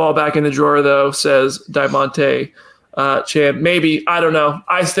heard it fall back in the drawer, though, says Diamante Chan. Maybe, I don't know.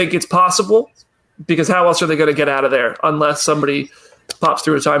 I think it's possible, because how else are they going to get out of there unless somebody pops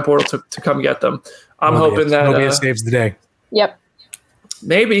through a time portal to come get them? I'm hoping that Mobius saves the day. Yep.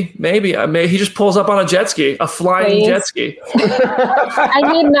 Maybe. He just pulls up on a jet ski, a flying jet ski. I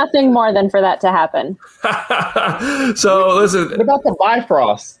need nothing more than for that to happen. So listen. What about the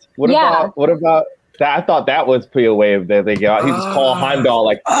Bifrost? What about that? I thought that was a wave that they got. He just called Heimdall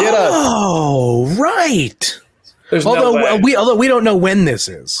like, get us. Oh, right. Although we don't know when this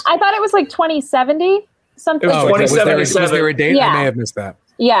is. I thought it was like 2070 something. It was 2077. Was there a date? Yeah. I may have missed that.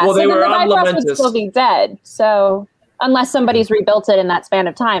 Yeah, well, so they were the on Bifrost Lamentus. would still be dead. So unless somebody's rebuilt it in that span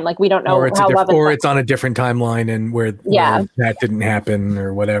of time, like we don't know or it's it's on a different timeline and where that didn't happen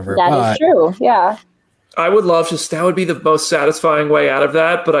or whatever. That is true. Yeah. I would love that would be the most satisfying way out of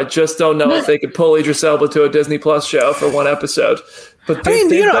that, but I just don't know if they could pull Idris Elba to a Disney Plus show for one episode. But do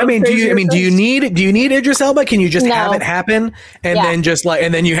you need Idris Elba? Can you just have it happen and then just like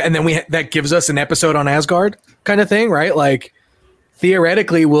that gives us an episode on Asgard kind of thing, right? Like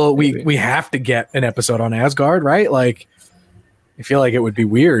theoretically, we have to get an episode on Asgard, right? Like I feel like it would be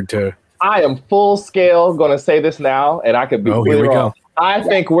weird to. I am full scale going to say this now, and I could be completely wrong. Go. I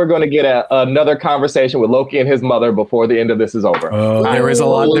think we're going to get another conversation with Loki and his mother before the end of this is over. Oh, there is a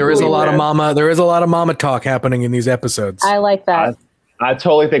lot of mama talk happening in these episodes. I like that. I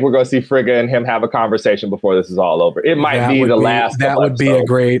totally think we're going to see Frigga and him have a conversation before this is all over. It might be the last. That would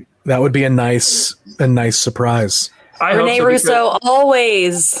be a nice surprise. Rene Russo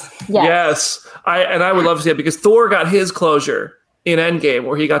always. Yes. I would love to see it because Thor got his closure in Endgame,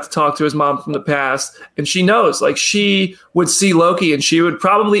 where he got to talk to his mom from the past, and she knows, like, she would see Loki and she would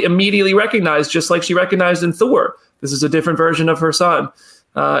probably immediately recognize, just like she recognized in Thor, this is a different version of her son,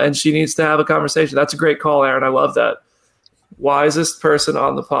 and she needs to have a conversation. That's a great call, Aaron. I love that. Wisest person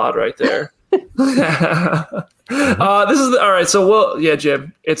on the pod right there. This is all right. So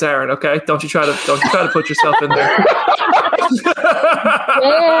Jim, it's Aaron. Okay, don't you try to put yourself in there.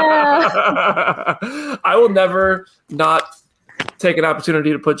 I will never not take an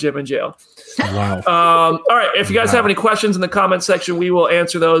opportunity to put Jim in jail. Wow. All right. If you guys have any questions in the comment section, we will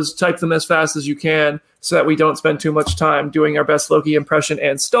answer those. Type them as fast as you can so that we don't spend too much time doing our best Loki impression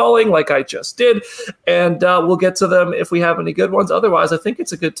and stalling like I just did. And we'll get to them if we have any good ones. Otherwise, I think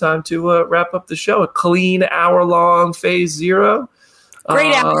it's a good time to wrap up the show. A clean hour-long Phase Zero.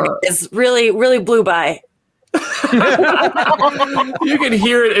 Great hour. It's really, really blew by. You can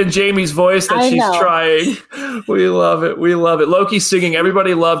hear it in Jamie's voice that she's trying. We love it. Loki singing.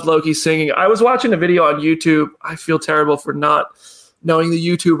 Everybody loved Loki singing. I was watching a video on YouTube. I feel terrible for not knowing the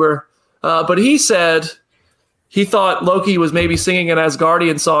YouTuber. But he said he thought Loki was maybe singing an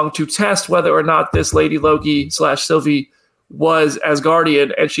Asgardian song to test whether or not this lady Loki / Sylvie was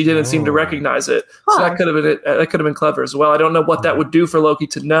Asgardian, and she didn't seem to recognize it. Huh. So that could have been clever as well. I don't know what that would do for Loki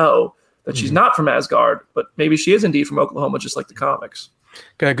to know that she's not from Asgard, but maybe she is indeed from Oklahoma, just like the comics.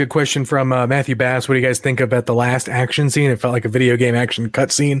 Got a good question from Matthew Bass. What do you guys think about the last action scene? It felt like a video game action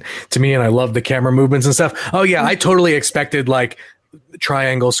cutscene to me, and I love the camera movements and stuff. Oh yeah, I totally expected like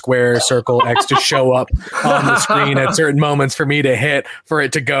triangle, square, circle, X to show up on the screen at certain moments for me to hit, for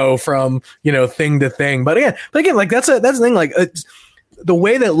it to go from thing to thing. But again, like that's the thing. Like the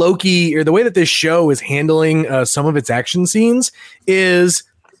way that Loki, or the way that this show is handling some of its action scenes is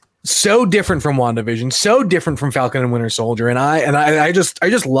so different from WandaVision, so different from Falcon and Winter Soldier, and I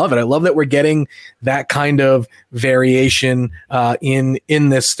just love it. I love that we're getting that kind of variation in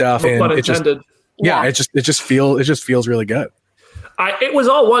this stuff, and it just feels really good. It was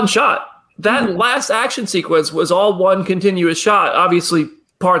all one shot. that last action sequence was all one continuous shot, obviously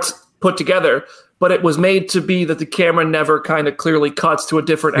parts put together, but it was made to be that the camera never kind of clearly cuts to a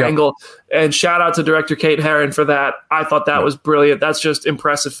different angle. And shout out to director Kate Herron for that. I thought that was brilliant. That's just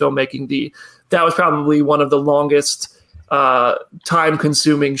impressive filmmaking. That was probably one of the longest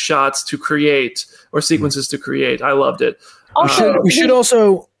time-consuming shots to create or sequences to create. I loved it.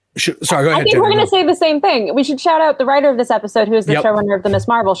 Also, sorry, go ahead. I think we're going to say the same thing. We should shout out the writer of this episode, who is the showrunner of the Miss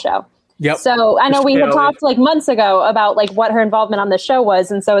Marvel show. Yep. So I know we had talked like months ago about like what her involvement on the show was,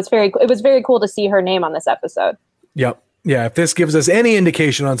 and so it was very cool to see her name on this episode. Yep. Yeah. If this gives us any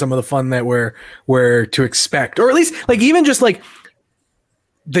indication on some of the fun that we're to expect, or at least like even just like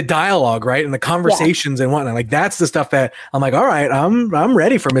the dialogue, right, and the conversations and whatnot, like that's the stuff that I'm like, all right, I'm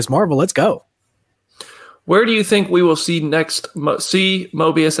ready for Miss Marvel. Let's go. Where do you think we will see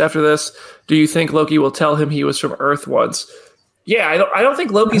Mobius after this? Do you think Loki will tell him he was from Earth once? Yeah, I don't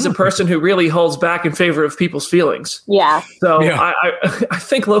think Loki's a person who really holds back in favor of people's feelings. Yeah. So I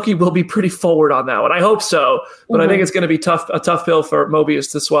think Loki will be pretty forward on that one. I hope so, but I think it's going to be a tough pill for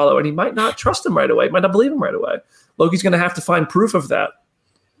Mobius to swallow, and he might not trust him right away. Might not believe him right away. Loki's going to have to find proof of that.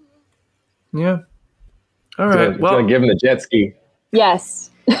 Yeah. All right. He's going to give him the jet ski. Yes.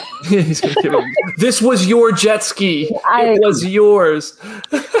 He's gonna give him, this was your jet ski. It was yours.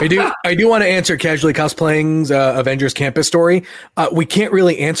 I do want to answer Casually Cosplaying's Avengers Campus story. We can't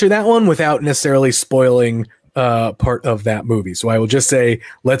really answer that one without necessarily spoiling part of that movie. So I will just say,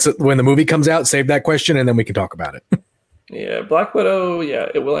 when the movie comes out, save that question and then we can talk about it. Yeah, Black Widow. Yeah,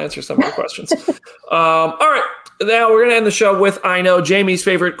 it will answer some of the questions. All right. Now we're going to end the show with, I know, Jamie's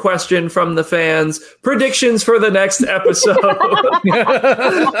favorite question from the fans. Predictions for the next episode.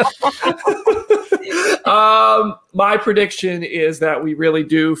 My prediction is that we really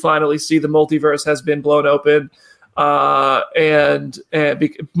do finally see the multiverse has been blown open.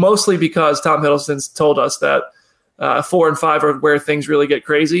 Mostly because Tom Hiddleston's told us that 4 and 5 are where things really get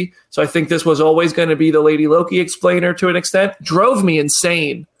crazy. So I think this was always going to be the Lady Loki explainer to an extent. Drove me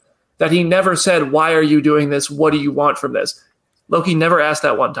insane that he never said, why are you doing this? What do you want from this? Loki never asked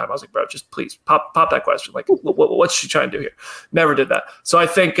that one time. I was like, bro, just please pop that question. Like, what's she trying to do here? Never did that. So I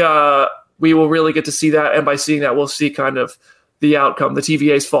think we will really get to see that. And by seeing that, we'll see kind of the outcome, the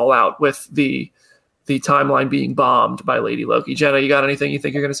TVA's fallout with the timeline being bombed by Lady Loki. Jenna, you got anything you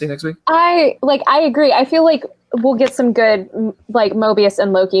think you're going to see next week? I agree. I feel like we'll get some good like Mobius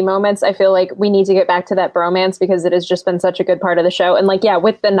and Loki moments. I feel like we need to get back to that bromance because it has just been such a good part of the show. And like, yeah,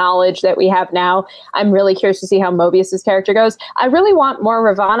 with the knowledge that we have now, I'm really curious to see how Mobius's character goes. I really want more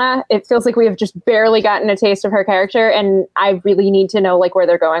Ravonna. It feels like we have just barely gotten a taste of her character, and I really need to know like where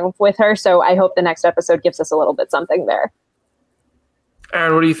they're going with her. So I hope the next episode gives us a little bit something there.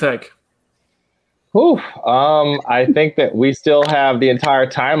 Aaron, what do you think? I think that we still have the entire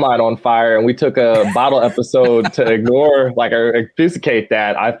timeline on fire, and we took a bottle episode to ignore, like, or obfuscate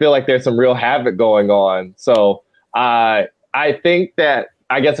that. I feel like there's some real havoc going on. So I think that,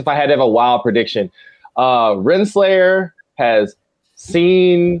 I guess if I had to have a wild prediction, Renslayer has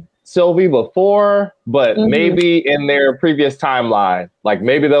seen Sylvie before, but maybe in their previous timeline, like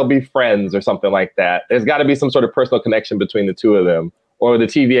maybe they'll be friends or something like that. There's got to be some sort of personal connection between the two of them. Or the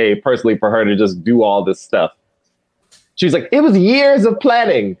TVA personally for her to just do all this stuff. She's like, it was years of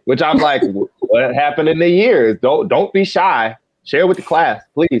planning, which I'm like, what happened in the years? Don't be shy. Share with the class,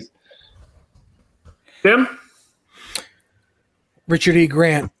 please. Tim? Richard E.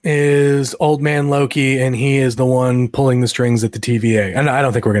 Grant is Old Man Loki, and he is the one pulling the strings at the TVA. And I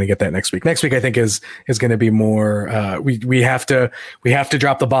don't think we're going to get that next week. Next week, I think is going to be more. We have to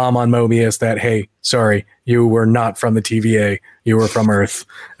drop the bomb on Mobius that, hey, sorry, you were not from the TVA. You were from Earth.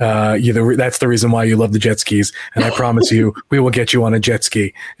 That's the reason why you love the jet skis. And I promise you, we will get you on a jet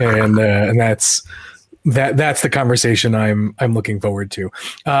ski. And that's the conversation I'm looking forward to.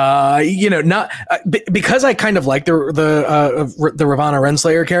 Because I kind of like the Ravonna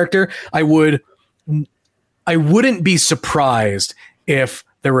Renslayer character. I wouldn't be surprised if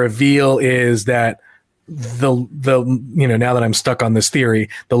the reveal is that the now that I'm stuck on this theory,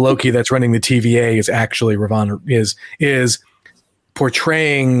 the Loki that's running the TVA is actually Ravonna is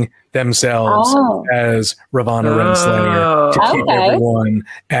portraying themselves as Ravonna Renslayer to keep everyone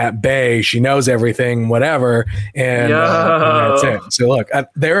at bay. She knows everything, whatever, and that's it. So look,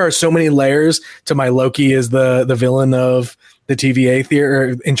 there are so many layers to my Loki is the villain of the TVA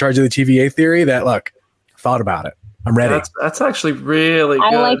theory, or in charge of the TVA theory, that look, thought about it. I'm ready. That's actually really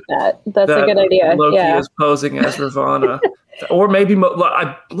good. I like that. That's a good idea. Loki is posing as Ravonna. Or maybe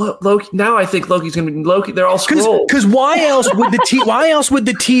Loki. Now I think Loki's going to be Loki. They're all scrolls. Because why else would the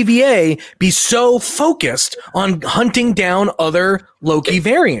TVA be so focused on hunting down other Loki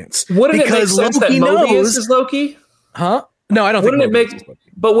variants? Wouldn't because it make sense Loki that Mobius knows, is Loki? Huh? No, I don't wouldn't think it make.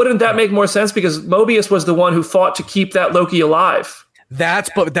 But wouldn't that make more sense? Because Mobius was the one who fought to keep that Loki alive. That's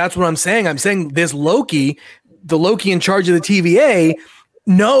what I'm saying. I'm saying this Loki, the Loki in charge of the TVA,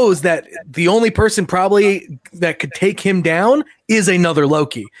 knows that the only person probably that could take him down is another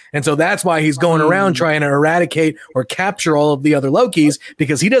Loki. And so that's why he's going around trying to eradicate or capture all of the other Lokis,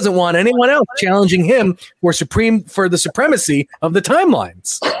 because he doesn't want anyone else challenging him for the supremacy of the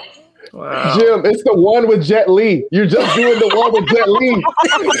timelines. Wow. Jim, it's the one with Jet Li. You're just doing the one with Jet Li.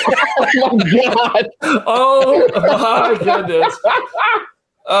 Oh my God. Oh my goodness.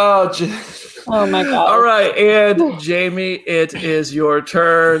 Oh my God. All right, and Jamie, it is your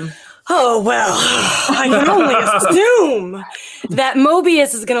turn. Oh, well, I can only assume that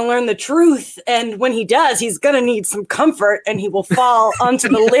Mobius is going to learn the truth. And when he does, he's going to need some comfort and he will fall onto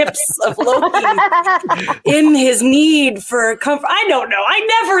the lips of Loki in his need for comfort. I don't know.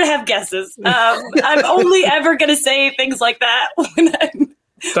 I never have guesses. I'm only ever going to say things like that when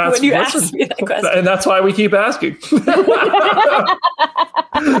you ask me that question. And that's why we keep asking.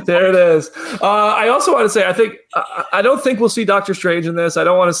 There it is. I also want to say, I don't think we'll see Doctor Strange in this. I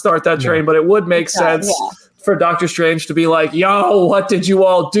don't want to start that train, but it would make sense for Doctor Strange to be like, yo, what did you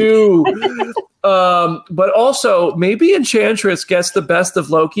all do? But also maybe Enchantress gets the best of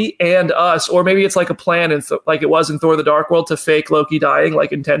Loki and us, or maybe it's like a plan like it was in Thor the Dark World to fake Loki dying,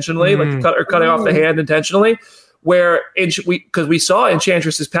 like intentionally, like cutting off the hand intentionally. Where because we saw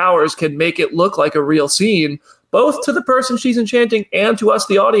Enchantress's powers can make it look like a real scene, both to the person she's enchanting and to us,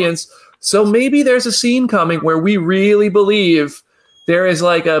 the audience. So maybe there's a scene coming where we really believe there is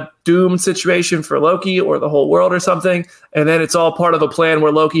like a doomed situation for Loki or the whole world or something, and then it's all part of a plan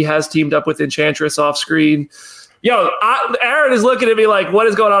where Loki has teamed up with Enchantress off screen. Yo, Aaron is looking at me like, what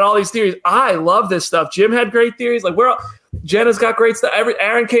is going on? All these theories. I love this stuff. Jim had great theories. Like Jenna's got great stuff.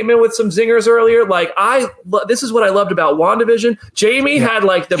 Aaron came in with some zingers earlier. Like this is what I loved about WandaVision. Jamie had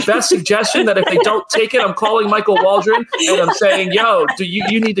like the best suggestion that if they don't take it, I'm calling Michael Waldron and I'm saying, yo,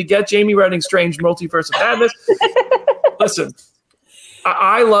 you need to get Jamie writing Strange Multiverse of Madness. Listen,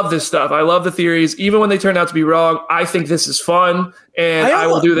 I love this stuff. I love the theories. Even when they turn out to be wrong, I think this is fun and I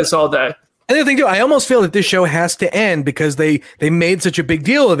will do this all day. And the thing too, I almost feel that this show has to end because they made such a big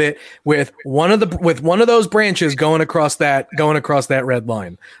deal of it with one of those branches going across that red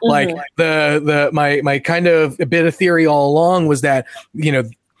line. Mm-hmm. Like my kind of a bit of theory all along was that, you know,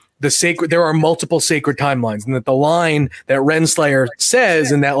 there are multiple sacred timelines, and that the line that Renslayer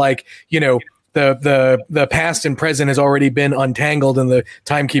says, and that, like, you know, the past and present has already been untangled, and the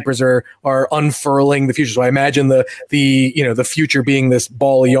timekeepers are unfurling the future. So I imagine the future being this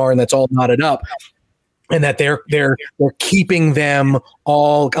ball of yarn that's all knotted up, and that they're keeping them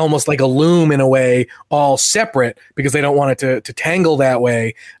all almost like a loom in a way, all separate, because they don't want it to tangle that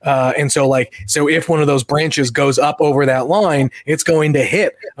way. And so if one of those branches goes up over that line, it's going to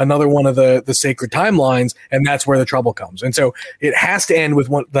hit another one of the sacred timelines, and that's where the trouble comes. And so it has to end with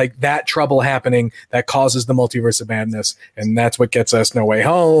one like that trouble happening that causes the Multiverse of Madness, and that's what gets us No Way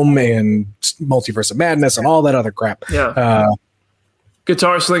Home and Multiverse of Madness and all that other crap. Yeah.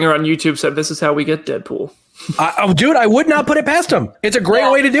 Guitar Slinger on YouTube said, "This is how we get Deadpool." Dude, I would not put it past him. It's a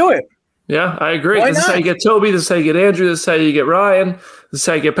great way to do it. Yeah, I agree. Why This is how you get Toby. This is how you get Andrew. This is how you get Ryan. This is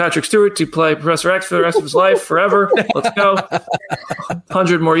how you get Patrick Stewart to play Professor X for the rest of his life, forever. Let's go.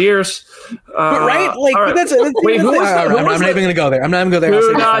 100 more years. But right? Like, right. Wait, I'm not even going to go there. I'm not even going to go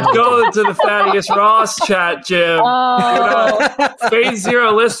there. Do not go to the Thaddeus Ross chat, Jim. Phase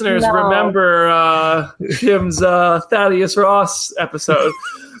Zero listeners, remember Jim's Thaddeus Ross episode.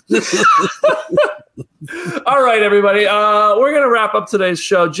 All right, everybody. We're going to wrap up today's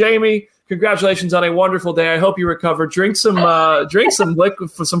show. Jamie, congratulations on a wonderful day. I hope you recover. Drink some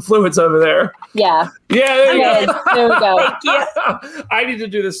liquid for some fluids over there. Yeah. Yeah, there you go. There we go. Thank you. I need to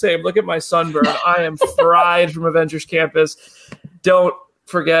do the same. Look at my sunburn. I am fried from Avengers Campus. Don't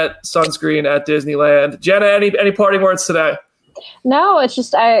forget sunscreen at Disneyland. Jenna, any parting words today? No, it's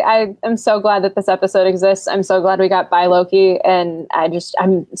just I am so glad that this episode exists. I'm so glad we got by Loki, and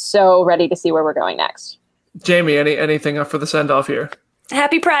I'm so ready to see where we're going next. Jamie, anything for the send off here?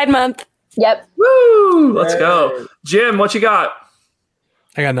 Happy Pride Month. Yep. Woo! Let's go. Jim, what you got?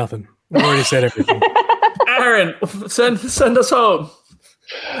 I got nothing. I already said everything. Aaron, send us home.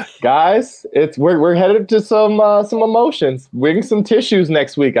 Guys, we're headed to some emotions. Bring some tissues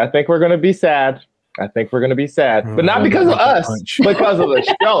next week. I think we're going to be sad. But not because of us, because of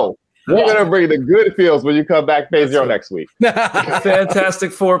the show. We're going to bring the good feels when you come back Phase Zero next week.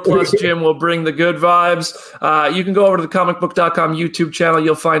 Fantastic 4+ Jim will bring the good vibes. You can go over to the comicbook.com YouTube channel.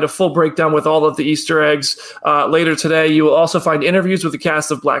 You'll find a full breakdown with all of the Easter eggs. Later today, you will also find interviews with the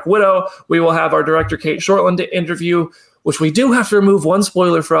cast of Black Widow. We will have our director, Kate Shortland, interview, which we do have to remove one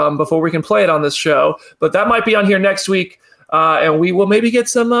spoiler from before we can play it on this show. But that might be on here next week. And we will maybe get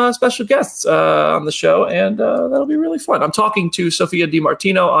some special guests on the show, and that'll be really fun. I'm talking to Sophia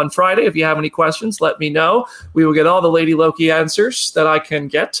DiMartino on Friday. If you have any questions, let me know. We will get all the Lady Loki answers that I can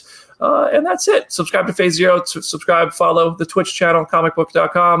get. And that's it. Subscribe to Phase Zero. Subscribe, follow the Twitch channel,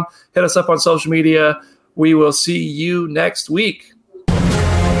 comicbook.com. Hit us up on social media. We will see you next week.